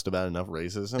covered just about enough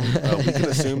racism. We can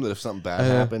assume that if something bad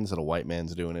happens that a white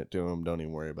man's doing it to him, don't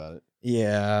even worry about it.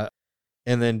 Yeah.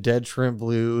 And then Dead Shrimp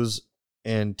Blues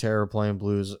and Terraplane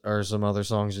Blues are some other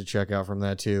songs to check out from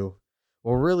that too.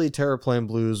 Well, really, Terraplane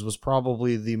Blues was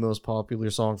probably the most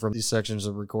popular song from these sections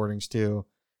of recordings too.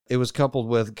 It was coupled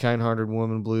with Kind-Hearted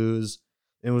Woman Blues.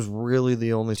 It was really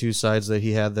the only two sides that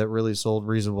he had that really sold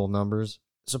reasonable numbers.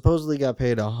 Supposedly got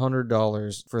paid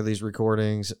 $100 for these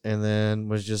recordings and then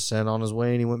was just sent on his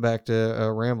way and he went back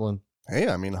to Ramblin'. Hey,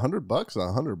 I mean, $100 is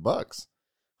 $100.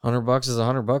 $100 is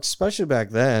 $100, especially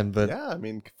back then. But yeah, I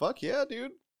mean, fuck yeah,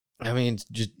 dude. I mean,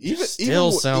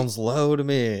 still sounds low to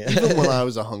me. Even when I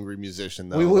was a hungry musician,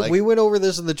 though. We went over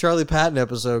this in the Charlie Patton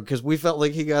episode because we felt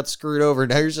like he got screwed over.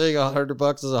 Now you're saying $100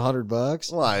 is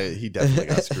 $100? Well, he definitely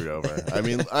got screwed over. I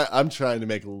mean, I'm trying to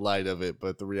make light of it,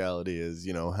 but the reality is,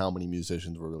 how many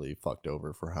musicians were really fucked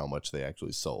over for how much they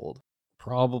actually sold?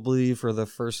 Probably for the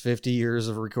first 50 years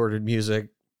of recorded music.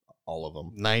 All of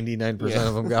them. 99%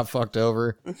 of them got fucked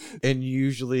over. And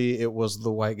usually it was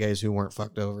the white guys who weren't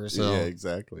fucked over. So yeah,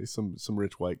 exactly. Some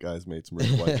rich white guys made some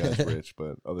rich white guys rich,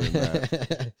 but other than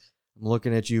that. I'm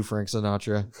looking at you, Frank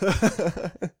Sinatra.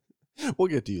 We'll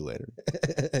get to you later.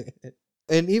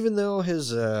 And even though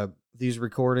his these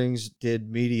recordings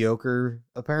did mediocre,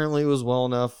 apparently it was well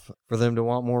enough for them to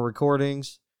want more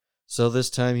recordings. So this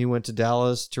time he went to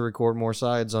Dallas to record more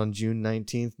sides on June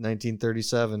 19th,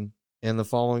 1937. And the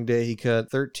following day, he cut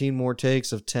 13 more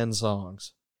takes of 10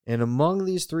 songs. And among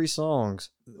these 3 songs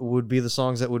would be the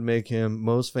songs that would make him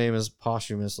most famous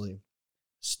posthumously.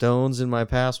 Stones in My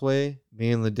Pathway, Me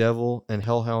and the Devil, and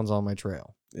Hellhounds on My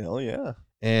Trail. Hell yeah.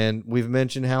 And we've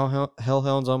mentioned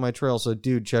Hellhounds on My Trail, so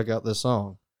dude, check out this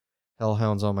song.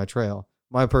 Hellhounds on My Trail.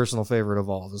 My personal favorite of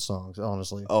all the songs,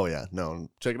 honestly. Oh, yeah. No,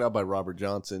 check it out by Robert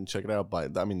Johnson. Check it out by,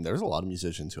 there's a lot of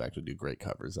musicians who actually do great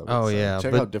covers of it. Oh, so yeah.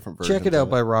 Check out different versions. Check it out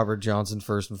by Robert Johnson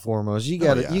first and foremost. You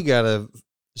gotta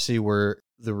see where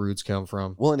the roots come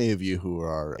from. Well, any of you who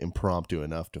are impromptu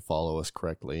enough to follow us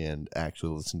correctly and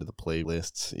actually listen to the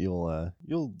playlists,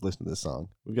 you'll listen to this song.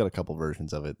 We've got a couple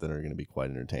versions of it that are going to be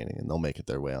quite entertaining, and they'll make it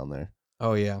their way on there.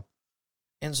 Oh, yeah.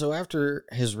 And so after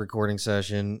his recording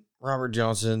session, Robert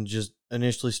Johnson just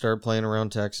initially started playing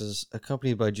around Texas,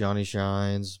 accompanied by Johnny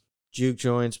Shines, juke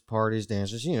joints, parties,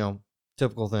 dances,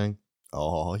 typical thing.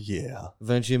 Oh, yeah.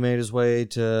 Eventually made his way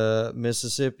to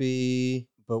Mississippi,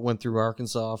 but went through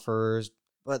Arkansas first.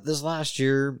 But this last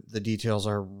year, the details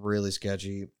are really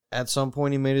sketchy. At some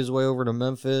point, he made his way over to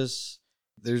Memphis.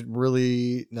 There's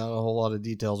really not a whole lot of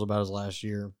details about his last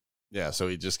year. Yeah, so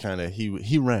he just kind of,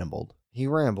 he rambled. He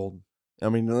rambled. I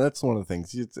mean, that's one of the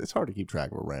things. It's hard to keep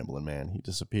track of a rambling man. He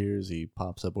disappears. He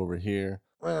pops up over here.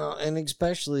 Well, and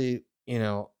especially,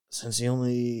 since he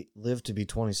only lived to be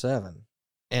 27.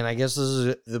 And I guess this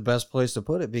is the best place to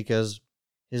put it because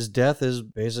his death is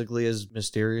basically as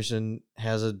mysterious and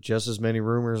has just as many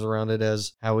rumors around it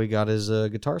as how he got his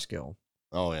guitar skill.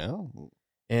 Oh, yeah?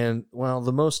 And, well,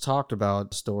 the most talked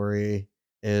about story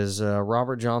is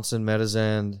Robert Johnson met his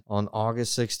end on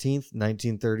August 16th,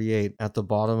 1938, at the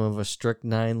bottom of a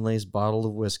strychnine laced bottle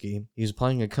of whiskey. He was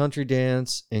playing a country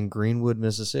dance in Greenwood,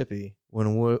 Mississippi, when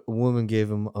a woman gave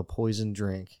him a poisoned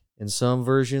drink. In some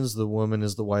versions, the woman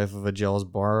is the wife of a jealous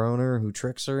bar owner who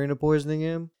tricks her into poisoning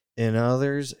him. In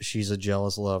others, she's a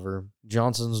jealous lover.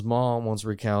 Johnson's mom once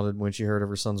recounted when she heard of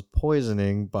her son's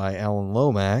poisoning by Alan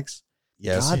Lomax.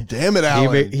 Yes. God damn it,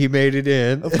 Alan. He made it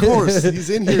in. Of course.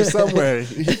 He's in here somewhere.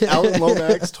 Alan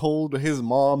Lomax told his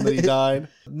mom that he died.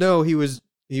 No, he was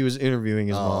interviewing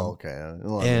his mom. Oh,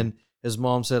 okay. And his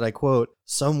mom said, I quote,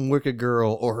 "Some wicked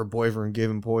girl or her boyfriend gave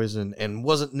him poison and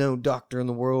wasn't no doctor in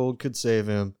the world could save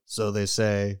him. So they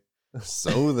say."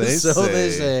 So they say. So they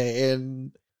say.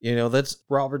 And, that's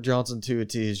Robert Johnson to a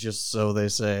T, is just so they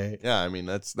say. Yeah, I mean,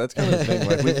 that's kind of the thing.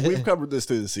 Like, we've covered this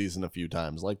through the season a few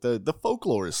times. Like, the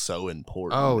folklore is so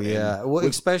important. Oh, yeah. Well,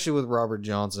 especially with Robert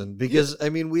Johnson. Because, I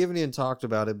mean, we haven't even talked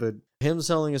about it, but him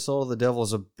selling his soul to the devil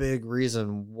is a big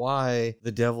reason why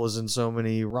the devil is in so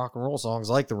many rock and roll songs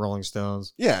like the Rolling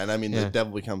Stones. Yeah, and I mean, the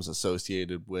devil becomes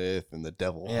associated with, and the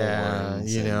devil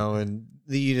horns. And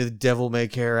the devil may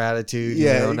care attitude,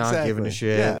 exactly. Not giving a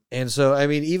shit. Yeah. And so, I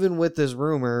mean, even with this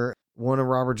rumor, one of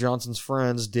Robert Johnson's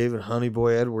friends, David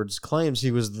Honeyboy Edwards, claims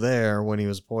he was there when he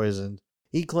was poisoned.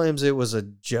 He claims it was a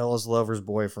jealous lover's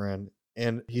boyfriend.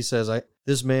 And he says,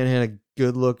 this man had a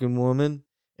good-looking woman,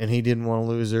 and he didn't want to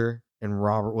lose her, and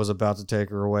Robert was about to take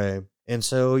her away. And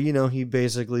so, he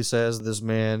basically says this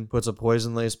man puts a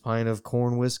poison-laced pint of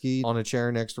corn whiskey on a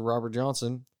chair next to Robert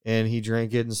Johnson, and he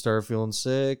drank it and started feeling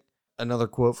sick. Another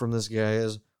quote from this guy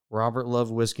is, "Robert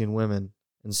loved whiskey and women,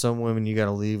 and some women you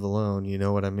gotta leave alone, you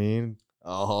know what I mean?"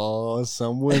 Oh,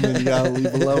 some women you gotta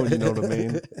leave alone, you know what I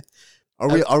mean?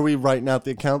 Are we writing out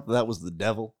the account that was the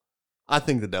devil? I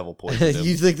think the devil poisoned him.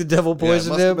 You think the devil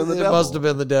poisoned him? It must have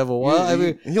been the devil. Well, I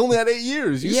mean, he only had 8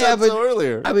 years. You said so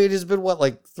earlier. I mean, it's been what,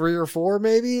 like 3 or 4,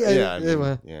 maybe? Yeah,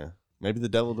 maybe the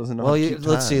devil doesn't know. Well,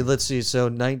 let's see. So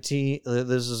 19.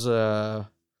 This is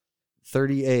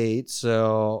 38.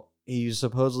 So he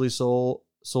supposedly sold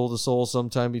a soul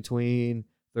sometime between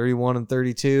 31 and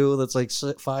 32. That's like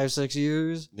 5-6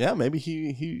 years. Yeah, maybe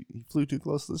he flew too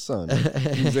close to the sun.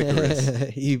 He's Icarus.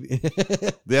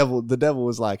 The devil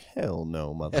was like, hell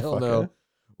no, motherfucker. Hell no.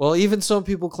 Well, even some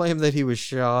people claim that he was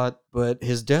shot, but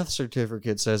his death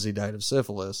certificate says he died of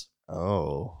syphilis.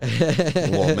 Oh.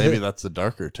 Well, maybe that's a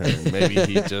darker term. Maybe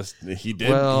he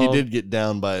did get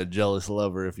down by a jealous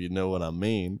lover, if you know what I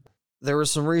mean. There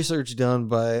was some research done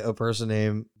by a person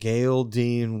named Gail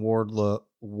Dean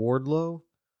Wardlow.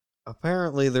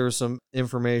 Apparently, there was some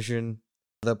information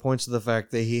that points to the fact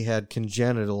that he had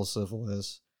congenital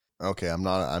syphilis. Okay, I'm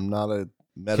not a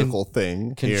medical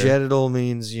thing. Congenital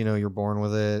means, you're born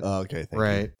with it. Okay, thank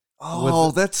right. You.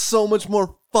 Oh, that's so much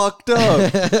more fucked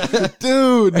up.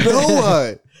 Dude,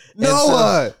 Noah,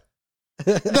 why?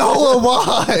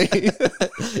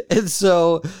 And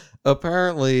so,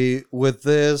 apparently, with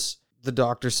this, the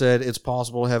doctor said it's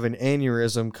possible to have an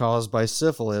aneurysm caused by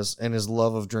syphilis and his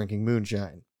love of drinking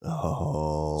moonshine.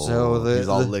 Oh, so he's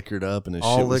all liquored up and his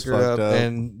shit was fucked up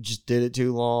and just did it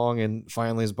too long, and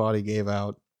finally his body gave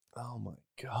out. Oh my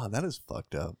god, that is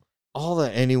fucked up. All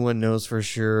that anyone knows for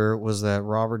sure was that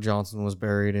Robert Johnson was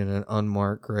buried in an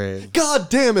unmarked grave. God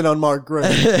damn it, unmarked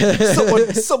grave!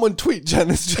 someone tweet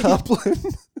Janis Joplin.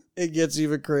 It gets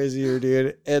even crazier,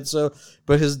 dude. And so,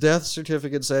 but his death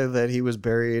certificate said that he was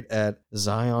buried at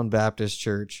Zion Baptist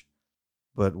Church.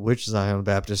 But which Zion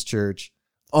Baptist Church?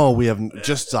 Oh, we have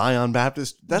just Zion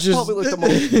Baptist. That's probably like the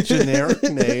most generic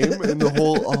name in the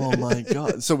whole. Oh my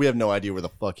god! So we have no idea where the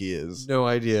fuck he is. No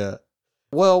idea.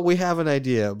 Well, we have an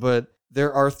idea, but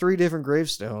there are 3 different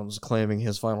gravestones claiming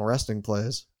his final resting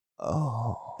place.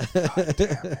 Oh, god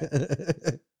damn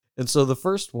it. And so the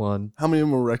first one. How many of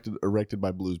them were erected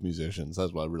by blues musicians?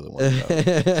 That's what I really want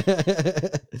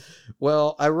to know.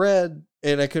 Well, I read,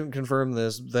 and I couldn't confirm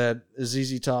this, that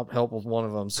ZZ Top helped with one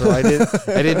of them. So I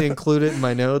didn't include it in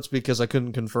my notes because I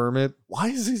couldn't confirm it. Why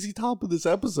is ZZ Top in this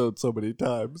episode so many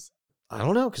times? I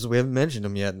don't know, because we haven't mentioned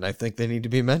them yet, and I think they need to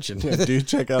be mentioned. Yeah, dude,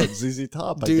 check out ZZ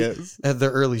Top, I guess.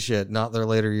 Their early shit, not their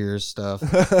later years stuff.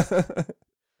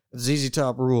 ZZ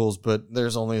Top rules, but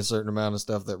there's only a certain amount of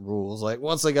stuff that rules. Like,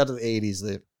 once they got to the 80s,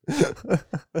 they...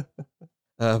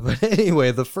 But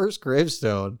anyway, the first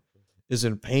gravestone is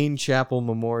in Payne Chapel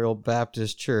Memorial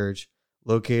Baptist Church,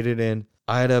 located in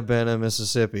Itta Bena,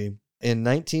 Mississippi. In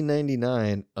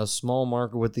 1999, a small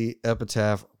marker with the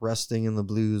epitaph "Resting in the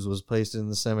Blues" was placed in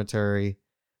the cemetery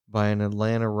by an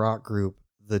Atlanta rock group,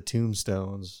 the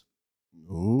Tombstones.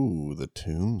 Ooh, the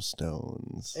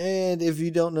Tombstones. And if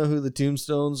you don't know who the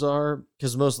Tombstones are,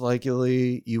 because most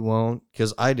likely you won't,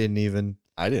 because I didn't.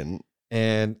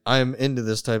 And I'm into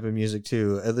this type of music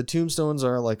too. The Tombstones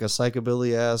are like a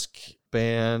psychobilly-esque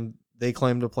band. They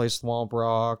claim to play swamp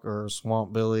rock or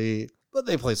swamp billy, but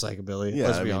they play psychobilly. Yeah,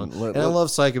 let's be honest. And I love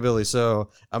psychobilly, so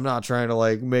I'm not trying to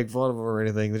like make fun of them or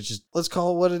anything. It's just, let's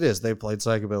call it what it is. They played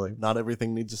psychobilly. Not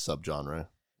everything needs a subgenre.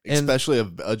 Especially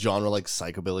a genre like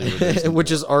psychobilly.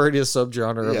 Which is already a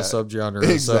subgenre of a subgenre of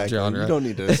a subgenre. You don't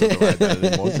need to subdivide that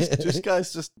anymore.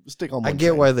 Just stick on one I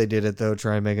get why they did it, though.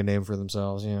 Try and make a name for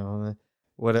themselves, you know.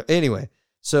 Whatever. Anyway,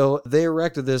 so they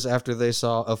erected this after they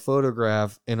saw a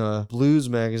photograph in a blues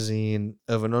magazine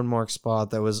of an unmarked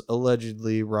spot that was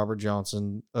allegedly Robert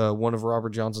Johnson, one of Robert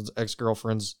Johnson's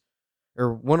ex-girlfriends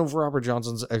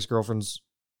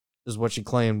is what she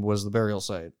claimed was the burial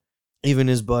site. Even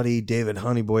his buddy, David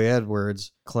Honeyboy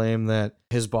Edwards, claimed that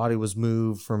his body was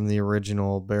moved from the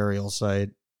original burial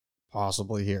site,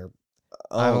 possibly here.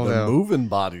 Oh, they're moving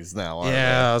bodies now, aren't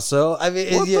they? So, I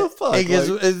mean... What the fuck?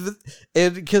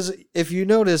 Because if you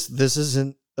notice, this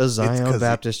isn't a Zion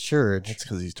Baptist church. It's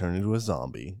because he's turned into a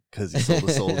zombie, because he sold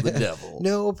the soul to the devil.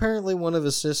 No, apparently one of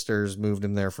his sisters moved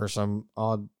him there for some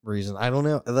odd reason. I don't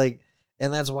know.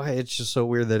 And that's why it's just so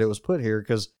weird that it was put here,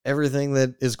 because everything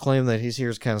that is claimed that he's here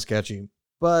is kind of sketchy.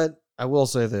 But I will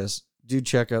say this. Do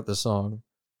check out the song,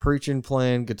 Preaching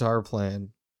Playing, Guitar Playing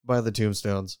by the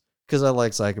Tombstones, because I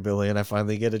like psychobilly, and I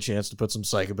finally get a chance to put some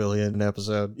psychobilly in an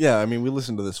episode. Yeah, I mean, we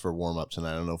listened to this for warm-ups, and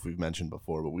I don't know if we've mentioned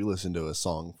before, but we listened to a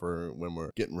song for when we're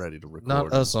getting ready to record.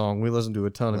 Not a song. We listen to a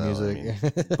ton of music. I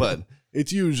mean, but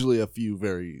it's usually a few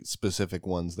very specific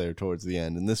ones there towards the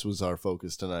end, and this was our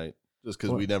focus tonight. Just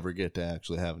because we never get to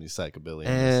actually have any psychobilly.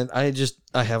 And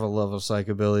I have a love of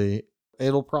psychobilly.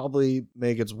 It'll probably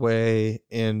make its way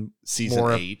in season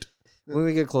 8. When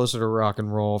we get closer to rock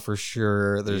and roll, for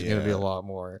sure, there's going to be a lot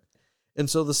more. And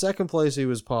so the second place he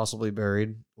was possibly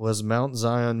buried was Mount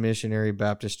Zion Missionary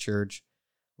Baptist Church,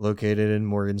 located in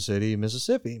Morgan City,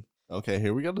 Mississippi. Okay,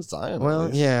 here we go to Zion.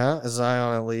 Well, yeah,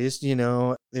 Zion at least. You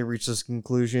know, they reached this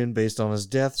conclusion based on his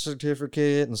death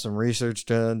certificate and some research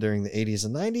done during the 80s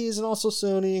and 90s, and also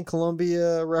Sony and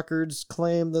Columbia Records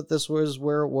claimed that this was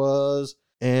where it was.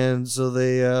 And so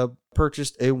they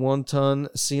purchased a 1-ton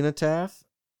cenotaph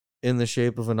in the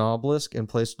shape of an obelisk and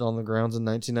placed it on the grounds in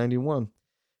 1991.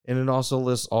 And it also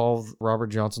lists all of Robert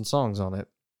Johnson's songs on it.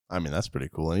 I mean, that's pretty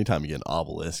cool. Anytime you get an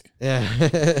obelisk. Yeah.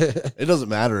 It doesn't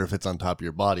matter if it's on top of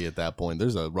your body at that point.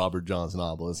 There's a Robert Johnson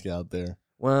obelisk out there.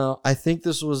 Well, I think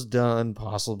this was done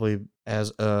possibly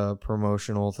as a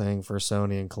promotional thing for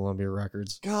Sony and Columbia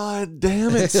Records. God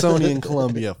damn it, Sony and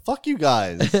Columbia. Fuck you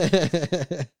guys.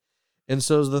 And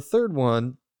so the third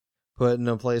one, put in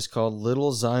a place called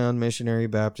Little Zion Missionary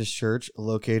Baptist Church,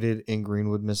 located in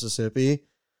Greenwood, Mississippi.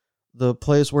 The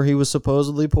place where he was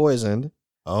supposedly poisoned.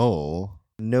 Oh.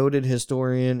 Noted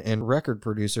historian and record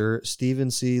producer Stephen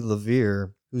C.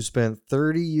 LaVere, who spent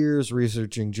 30 years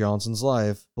researching Johnson's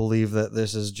life, believed that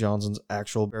this is Johnson's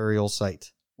actual burial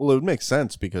site. Well, it would make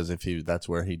sense because that's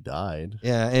where he died.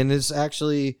 Yeah, and it's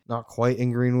actually not quite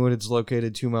in Greenwood. It's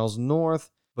located 2 miles north,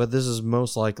 but this is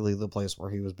most likely the place where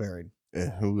he was buried.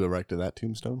 Who erected that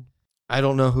tombstone? I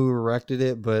don't know who erected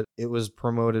it, but it was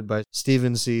promoted by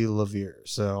Stephen C. LaVere,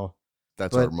 so...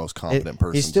 That's our most competent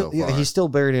person so far. He's still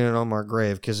buried in an unmarked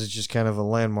grave because it's just kind of a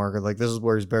landmark. Like, this is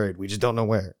where he's buried. We just don't know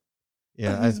where.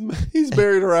 Yeah, he's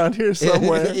buried around here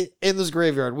somewhere. In this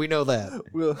graveyard. We know that.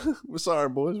 We're sorry,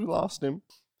 boys. We lost him.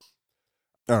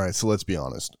 All right, so let's be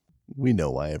honest. We know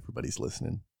why everybody's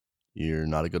listening. You're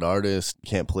not a good artist. You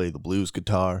can't play the blues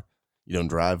guitar. You don't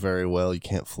drive very well. You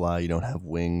can't fly. You don't have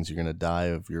wings. You're going to die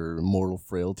of your immortal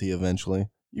frailty eventually.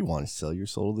 You want to sell your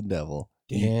soul to the devil.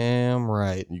 Damn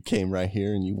right. You came right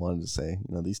here and you wanted to say,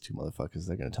 these two motherfuckers,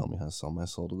 they're going to tell me how to sell my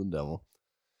soul to the devil.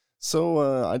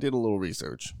 So I did a little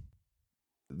research.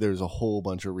 There's a whole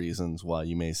bunch of reasons why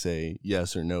you may say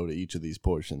yes or no to each of these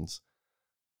portions.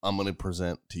 I'm going to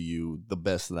present to you the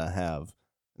best that I have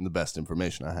and the best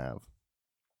information I have.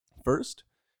 First,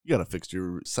 you got to fix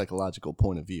your psychological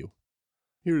point of view.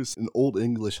 Here's an Old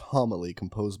English homily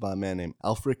composed by a man named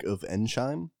Alfric of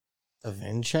Ensheim. Of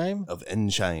Ensheim? Of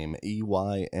Ensheim,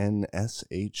 Eynsham.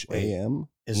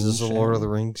 Is this a Lord of the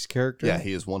Rings character? Yeah,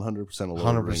 he is 100% a Lord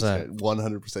of the Rings character.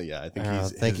 100%, yeah. I think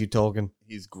thank you, Tolkien.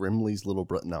 He's Gimli's little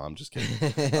brother. No, I'm just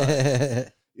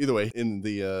kidding. Either way, in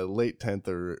the late 10th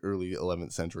or early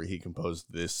 11th century, he composed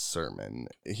this sermon.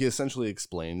 He essentially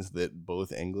explains that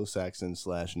both Anglo-Saxon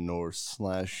 / Norse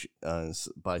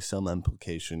 / by some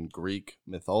implication Greek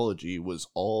mythology was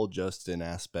all just an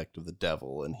aspect of the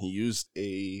devil, and he used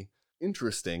a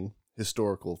interesting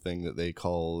historical thing that they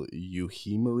call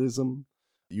euhemerism.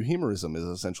 Euhemerism is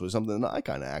essentially something that I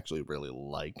kind of actually really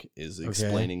like, is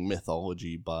explaining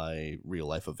mythology by real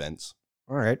life events.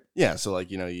 All right. Yeah, so like,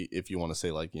 if you want to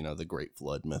say like, the Great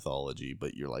Flood mythology,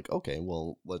 but you're like, okay,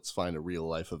 well, let's find a real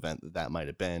life event that might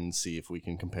have been, see if we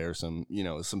can compare some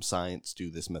science to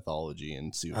this mythology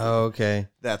and see. Okay.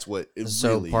 That's what it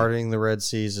so really... parting the Red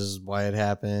Seas is why it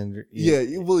happened. Yeah,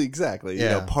 well, exactly.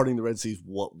 Yeah. Parting the Red Seas,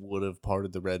 what would have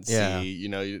parted the Red Sea? Yeah.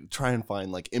 You try and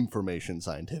find like information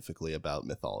scientifically about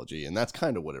mythology, and that's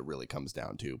kind of what it really comes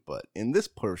down to. But in this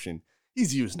portion,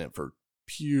 he's using it for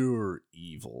pure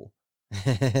evil.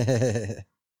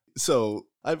 So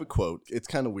I have a quote. It's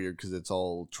kind of weird because it's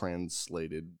all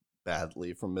translated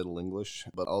badly from Middle English,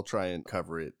 but I'll try and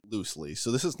cover it loosely.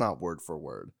 So this is not word for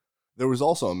word. There was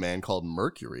also a man called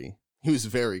Mercury. He was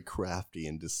very crafty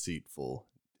and deceitful.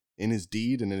 In his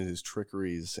deed and in his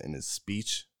trickeries and his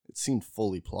speech, it seemed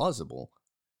fully plausible.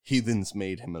 Heathens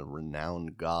made him a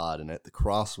renowned god, and at the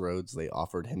crossroads, they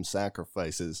offered him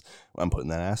sacrifices. I'm putting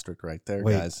that asterisk right there,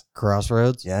 guys.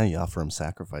 Crossroads? Yeah, you offer him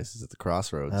sacrifices at the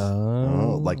crossroads.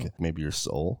 Oh. Like maybe your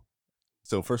soul.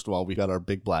 So first of all, we got our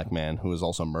big black man, who is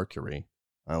also Mercury.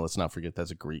 Let's not forget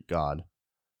that's a Greek god,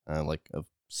 like of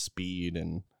speed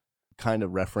and kind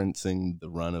of referencing the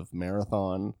run of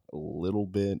Marathon a little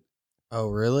bit.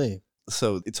 Oh, really?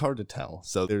 So it's hard to tell.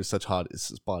 So there's such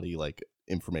spotty like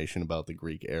information about the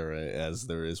Greek era as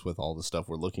there is with all the stuff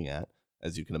we're looking at.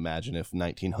 As you can imagine, if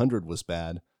 1900 was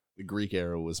bad, the Greek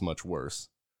era was much worse.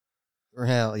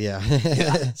 Hell yeah.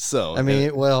 Yeah. So I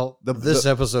mean, this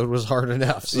episode was hard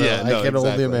enough, so yeah, no, I can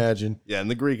exactly. only imagine. Yeah, in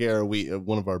the Greek era,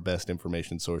 one of our best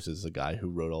information sources, a guy who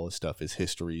wrote all his stuff, his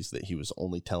histories that he was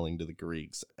only telling to the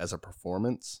Greeks as a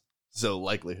performance. So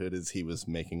likelihood is he was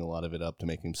making a lot of it up to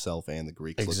make himself and the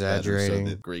Greeks look better, so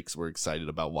the Greeks were excited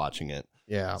about watching it.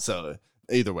 Yeah. So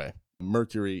either way,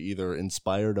 Mercury either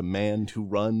inspired a man to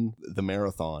run the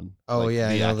marathon. Oh, like yeah,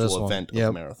 the I know actual this one. event of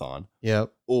the marathon.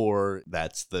 Yep. Or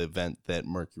that's the event that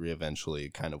Mercury eventually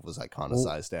kind of was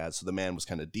iconicized as. So the man was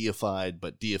kind of deified,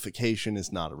 but deification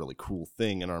is not a really cool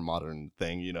thing in our modern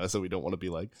thing, so we don't want to be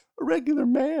like, a regular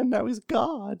man, now he's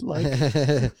God. Like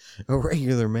a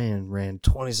regular man ran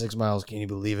 26 miles. Can you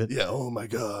believe it? Yeah, oh my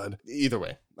God. Either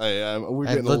way,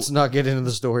 let's not get into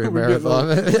the story of Marathon.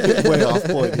 Way off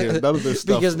point here. None of this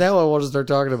stuff. Because now I want to start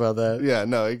talking about that. Yeah,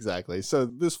 no, exactly. So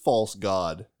this false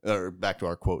god, or back to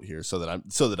our quote here, so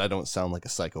that I don't sound like a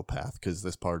psychopath, because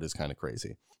this part is kind of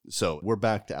crazy. So we're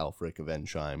back to Alfric of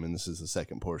Ensheim, and this is the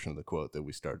second portion of the quote that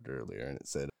we started earlier, and it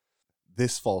said,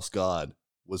 "This false god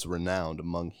was renowned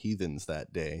among heathens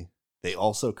that day. They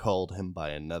also called him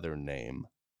by another name,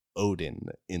 Odin,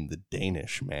 in the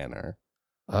Danish manner."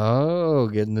 Oh,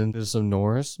 getting into some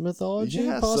Norse mythology,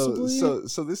 yeah, possibly?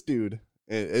 So this dude...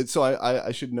 So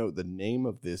I should note the name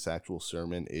of this actual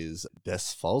sermon is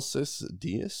Des Falsus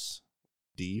Deus?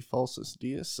 De Falsus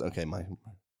Deus? Okay, my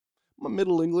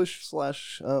Middle English /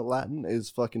 Latin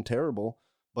is fucking terrible,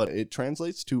 but it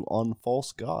translates to on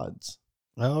false gods.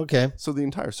 Oh, okay. So the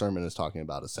entire sermon is talking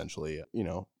about essentially,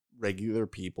 regular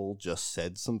people just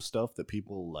said some stuff that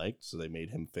people liked, so they made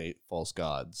him false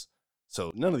gods.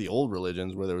 So none of the old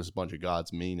religions where there was a bunch of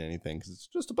gods mean anything, because it's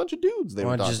just a bunch of dudes they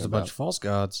were talking just a about. bunch of false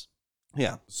gods.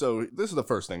 Yeah, so this is the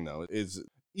first thing, though, is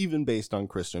even based on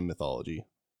Christian mythology,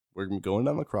 we're going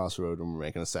down the crossroad and we're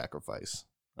making a sacrifice.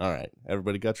 All right,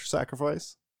 everybody got your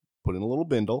sacrifice? Put in a little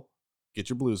bindle, get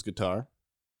your blues guitar,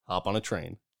 hop on a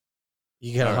train.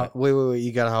 You gotta wait,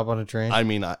 you gotta hop on a train? I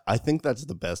mean, I think that's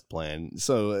the best plan.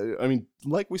 So, I mean,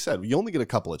 like we said, you only get a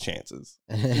couple of chances.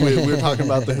 we were talking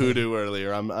about the hoodoo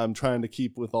earlier. I'm trying to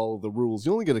keep with all of the rules.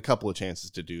 You only get a couple of chances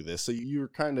to do this, so you're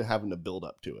kind of having to build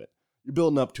up to it. You're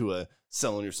building up to a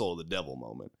selling your soul to the devil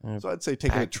moment. So I'd say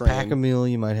taking a train. Pack a meal,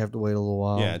 you might have to wait a little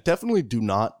while. Yeah, definitely do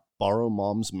not borrow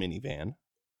mom's minivan.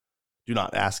 Do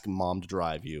not ask mom to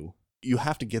drive you. You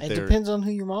have to get It there. depends on who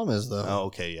your mom is, though. Oh,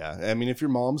 okay, yeah. I mean, if your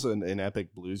mom's an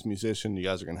epic blues musician, you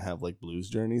guys are going to have like blues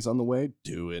journeys on the way,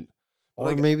 do it. Or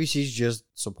Like, maybe she's just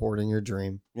supporting your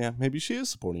dream. yeah, maybe she is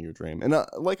supporting your dream. And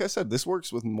like I said, this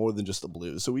works with more than just the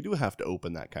blues. So we do have to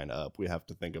open that kind of up. We have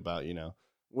to think about,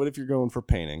 what if you're going for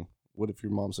painting? What if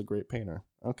your mom's a great painter?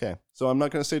 Okay. So I'm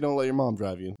not going to say don't let your mom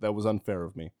drive you. That was unfair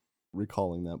of me,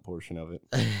 recalling that portion of it.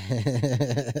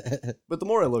 But the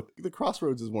more I look, the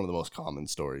Crossroads is one of the most common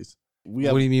stories.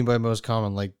 What do you mean by most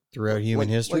common? Like throughout human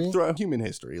history? Like throughout human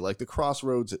history. Like the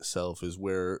Crossroads itself is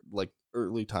where, like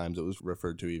early times, it was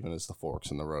referred to even as the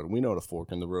forks in the road. We know what a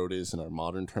fork in the road is in our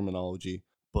modern terminology,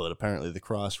 but apparently the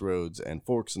Crossroads and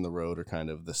forks in the road are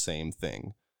kind of the same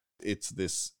thing. It's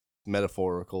this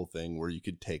metaphorical thing where you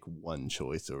could take one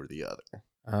choice over the other.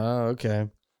 Oh, okay.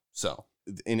 So,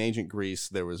 in ancient Greece,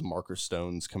 there was marker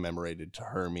stones commemorated to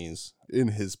Hermes in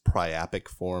his priapic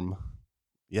form.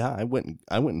 Yeah, I went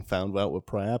and found out what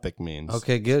priapic means.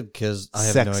 Okay, good, because I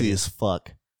have Sexy no idea. as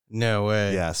fuck. No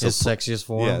way. Yeah, so his sexiest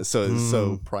form. Yeah, so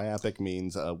priapic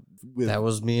means that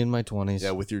was me in my 20s.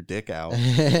 Yeah, with your dick out.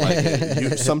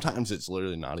 Like, sometimes it's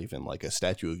literally not even like a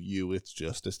statue of you; it's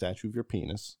just a statue of your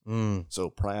penis. So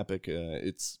priapic,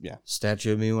 it's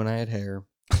statue of me when I had hair.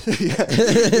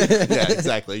 yeah,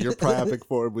 exactly. Your priapic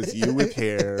form was you with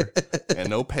hair and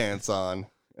no pants on.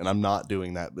 And I'm not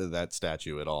doing that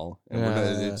statue at all. And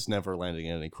it's never landing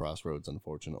at any Crossroads,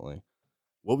 unfortunately.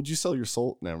 What would you sell your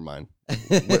soul? Never mind.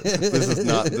 This is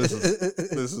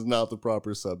not the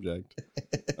proper subject.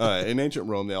 In ancient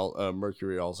Rome,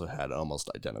 Mercury also had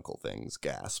almost identical things.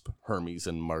 Gasp. Hermes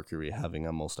and Mercury having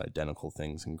almost identical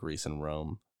things in Greece and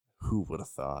Rome. Who would have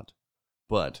thought?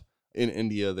 But in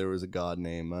India, there was a god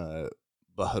named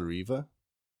Bhairava,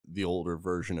 the older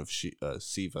version of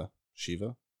Shiva.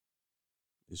 Shiva?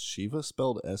 Is Shiva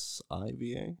spelled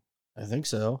S-I-V-A? I think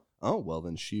so. Oh, well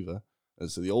then Shiva.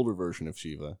 So the older version of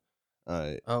Shiva.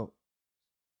 Oh.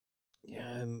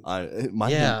 Yeah. I don't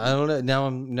know. Now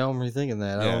I'm rethinking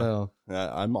that. I don't know.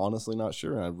 I'm honestly not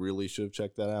sure. I really should have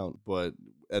checked that out. But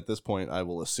at this point, I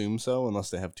will assume so, unless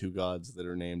they have two gods that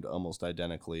are named almost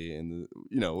identically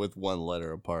with one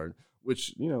letter apart.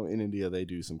 Which, in India, they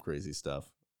do some crazy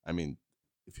stuff. I mean,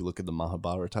 if you look at the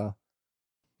Mahabharata.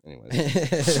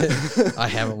 Anyways. I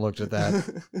haven't looked at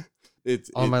that. It's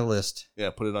on my list.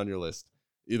 Yeah, put it on your list.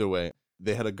 Either way,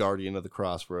 they had a guardian of the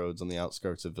Crossroads on the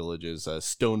outskirts of villages.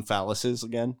 Stone phalluses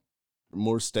again.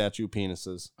 More statue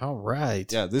penises. All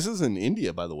right. Yeah, this is in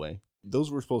India, by the way. Those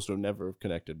were supposed to have never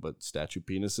connected, but statue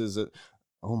penises.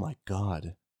 Oh my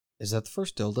God. Is that the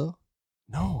first dildo?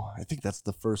 No, I think that's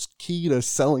the first key to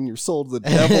selling your soul to the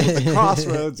devil at the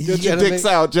Crossroads. Get your dicks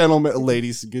out, gentlemen.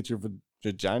 Ladies, get your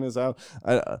vaginas out.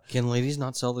 Can ladies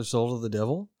not sell their soul to the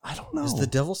devil? I don't know. Is the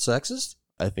devil sexist?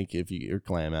 I think if you get your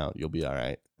clam out, you'll be all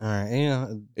right. All right.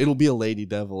 It'll be a lady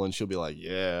devil, and she'll be like,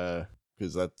 yeah,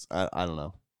 because that's, I don't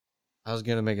know. I was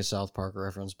going to make a South Park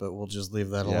reference, but we'll just leave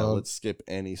that alone. Yeah, let's skip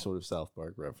any sort of South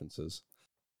Park references.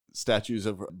 Statues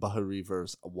of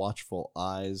Bhairava's watchful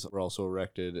eyes were also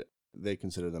erected. They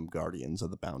consider them guardians of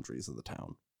the boundaries of the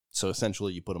town. So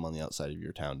essentially, you put them on the outside of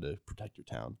your town to protect your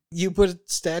town. You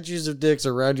put statues of dicks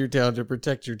around your town to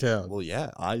protect your town. Well,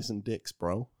 yeah, eyes and dicks,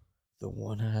 bro. The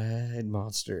one-eyed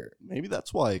monster. Maybe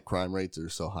that's why crime rates are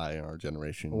so high in our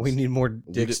generation. We need more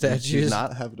dick statues. We do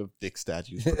not have enough dick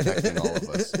statues protecting all of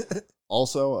us.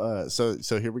 Also,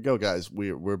 so here we go, guys.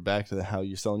 We're back to how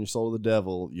you're selling your soul to the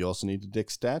devil. You also need a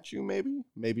dick statue,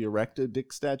 maybe erect a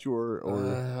dick statue, or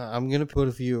I'm gonna put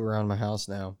a few around my house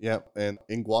now. Yep. And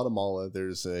in Guatemala,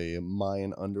 there's a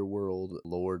Mayan underworld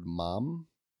lord Mam,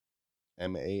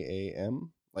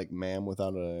 M-A-A-M, like ma'am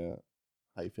without a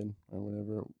hyphen or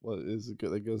whatever. What is it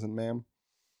that goes in ma'am?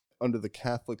 Under the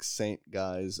Catholic saint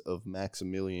guise of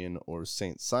Maximilian or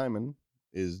Saint Simon,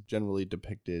 is generally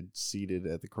depicted seated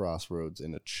at the crossroads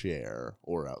in a chair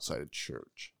or outside a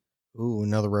church. Ooh,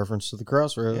 another reference to the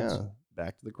crossroads. Yeah,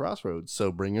 back to the crossroads.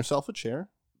 So bring yourself a chair.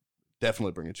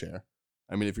 Definitely bring a chair.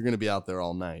 I mean, if you're going to be out there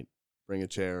all night, bring a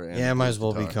chair. And might as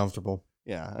well be comfortable.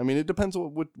 Yeah, I mean, it depends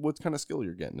on what kind of skill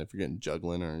you're getting. If you're getting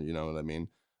juggling or, you know what I mean.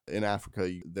 In Africa,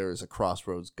 there is a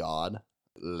crossroads god,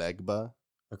 Legba.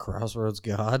 A crossroads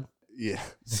god? Yeah.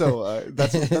 So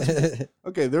that's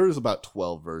okay. There is about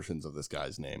 12 versions of this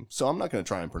guy's name. So I'm not going to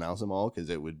try and pronounce them all because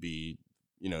it would be,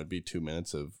 it'd be 2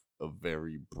 minutes of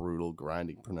very brutal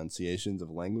grinding pronunciations of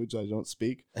language I don't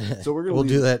speak. So we're going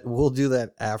to do that. We'll do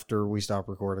that after we stop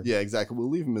recording. Yeah, exactly. We'll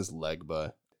leave him as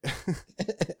Legba.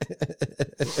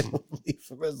 Leave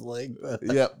him as Legba.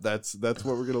 Yep, that's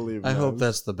what we're gonna leave. I him hope as.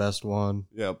 that's the best one.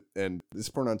 Yep, and it's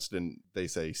pronounced in, they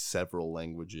say, several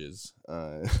languages,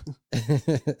 and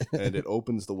it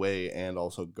opens the way and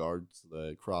also guards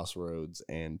the crossroads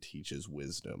and teaches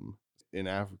wisdom. In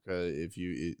Africa,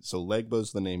 so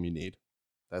Legba's the name you need.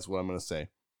 That's what I'm gonna say.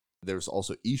 There's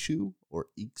also Ishu or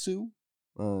Iksu.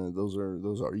 Those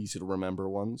are easy to remember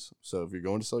ones. So if you're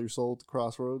going to sell your soul at the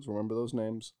crossroads, remember those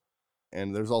names.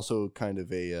 And there's also kind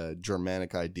of a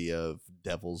Germanic idea of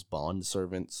devil's bond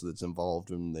servants that's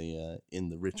involved in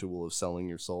the ritual of selling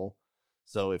your soul.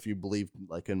 So if you believe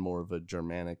like in more of a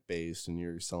Germanic base and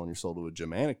you're selling your soul to a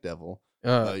Germanic devil,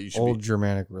 you should old be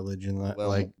Germanic religion,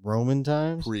 like Roman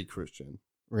times, pre-Christian.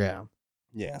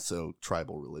 Yeah, So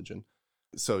tribal religion.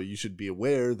 So you should be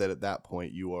aware that at that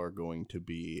point you are going to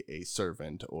be a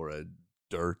servant or a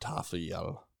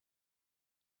Dertafiel.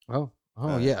 Oh,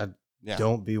 yeah. Yeah.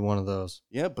 Don't be one of those.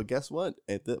 Yeah, but guess what?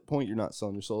 At that point, you're not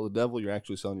selling your soul to the devil. You're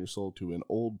actually selling your soul to an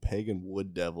old pagan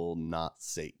wood devil, not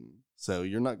Satan. So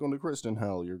you're not going to Christian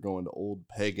hell. You're going to old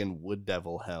pagan wood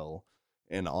devil hell.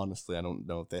 And honestly, I don't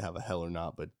know if they have a hell or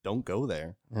not, but don't go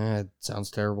there. It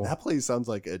sounds terrible. That place sounds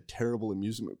like a terrible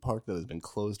amusement park that has been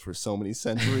closed for so many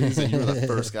centuries, and you're the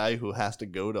first guy who has to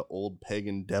go to old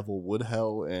pagan devil wood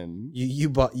hell. And you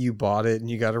bought it, and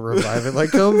you got to revive it.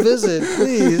 Like, come visit,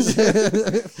 please.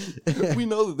 we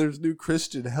know that there's new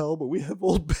Christian hell, but we have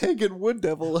old pagan wood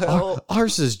devil hell.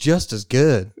 Ours is just as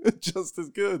good. Just as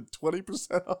good.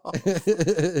 20%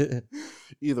 off.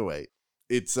 Either way,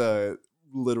 it's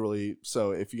literally,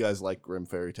 so if you guys like Grimm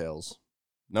fairy tales,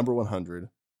 number 100,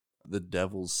 the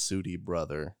Devil's Sooty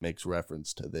Brother, makes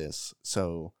reference to this.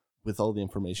 So with all the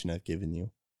information I've given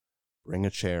you, bring a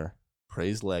chair,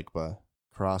 praise Legba,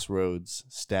 crossroads,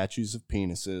 statues of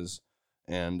penises,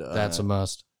 and that's a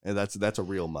must. And that's a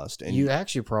real must. And you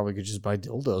actually probably could just buy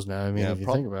dildos now. I mean, if you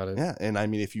think about it. Yeah, and I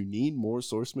mean, if you need more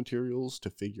source materials to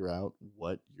figure out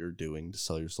what you're doing to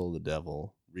sell your soul to the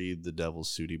devil, read The Devil's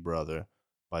Sooty Brother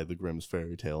by the Grimm's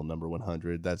Fairy Tale, number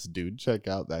 100. That's, dude, check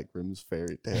out that Grimm's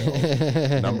Fairy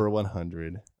Tale, number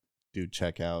 100. Dude,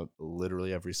 check out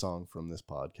literally every song from this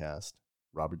podcast.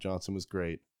 Robert Johnson was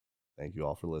great. Thank you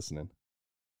all for listening.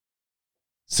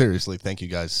 Seriously, thank you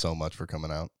guys so much for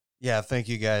coming out. Yeah, thank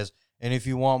you guys. And if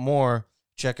you want more,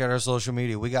 check out our social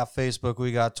media. We got Facebook,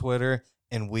 we got Twitter,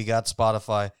 and we got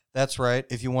Spotify. That's right.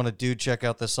 If you want to check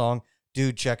out this song,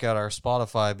 check out our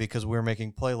Spotify, because we're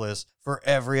making playlists for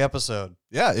every episode.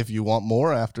 Yeah, if you want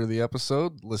more after the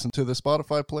episode, listen to the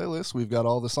Spotify playlist. We've got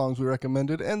all the songs we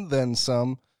recommended and then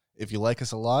some. If you like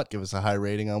us a lot, give us a high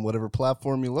rating on whatever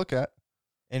platform you look at.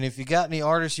 And if you got any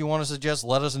artists you want to suggest,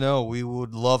 let us know. We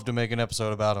would love to make an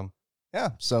episode about them. Yeah,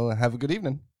 so have a good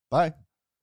evening. Bye.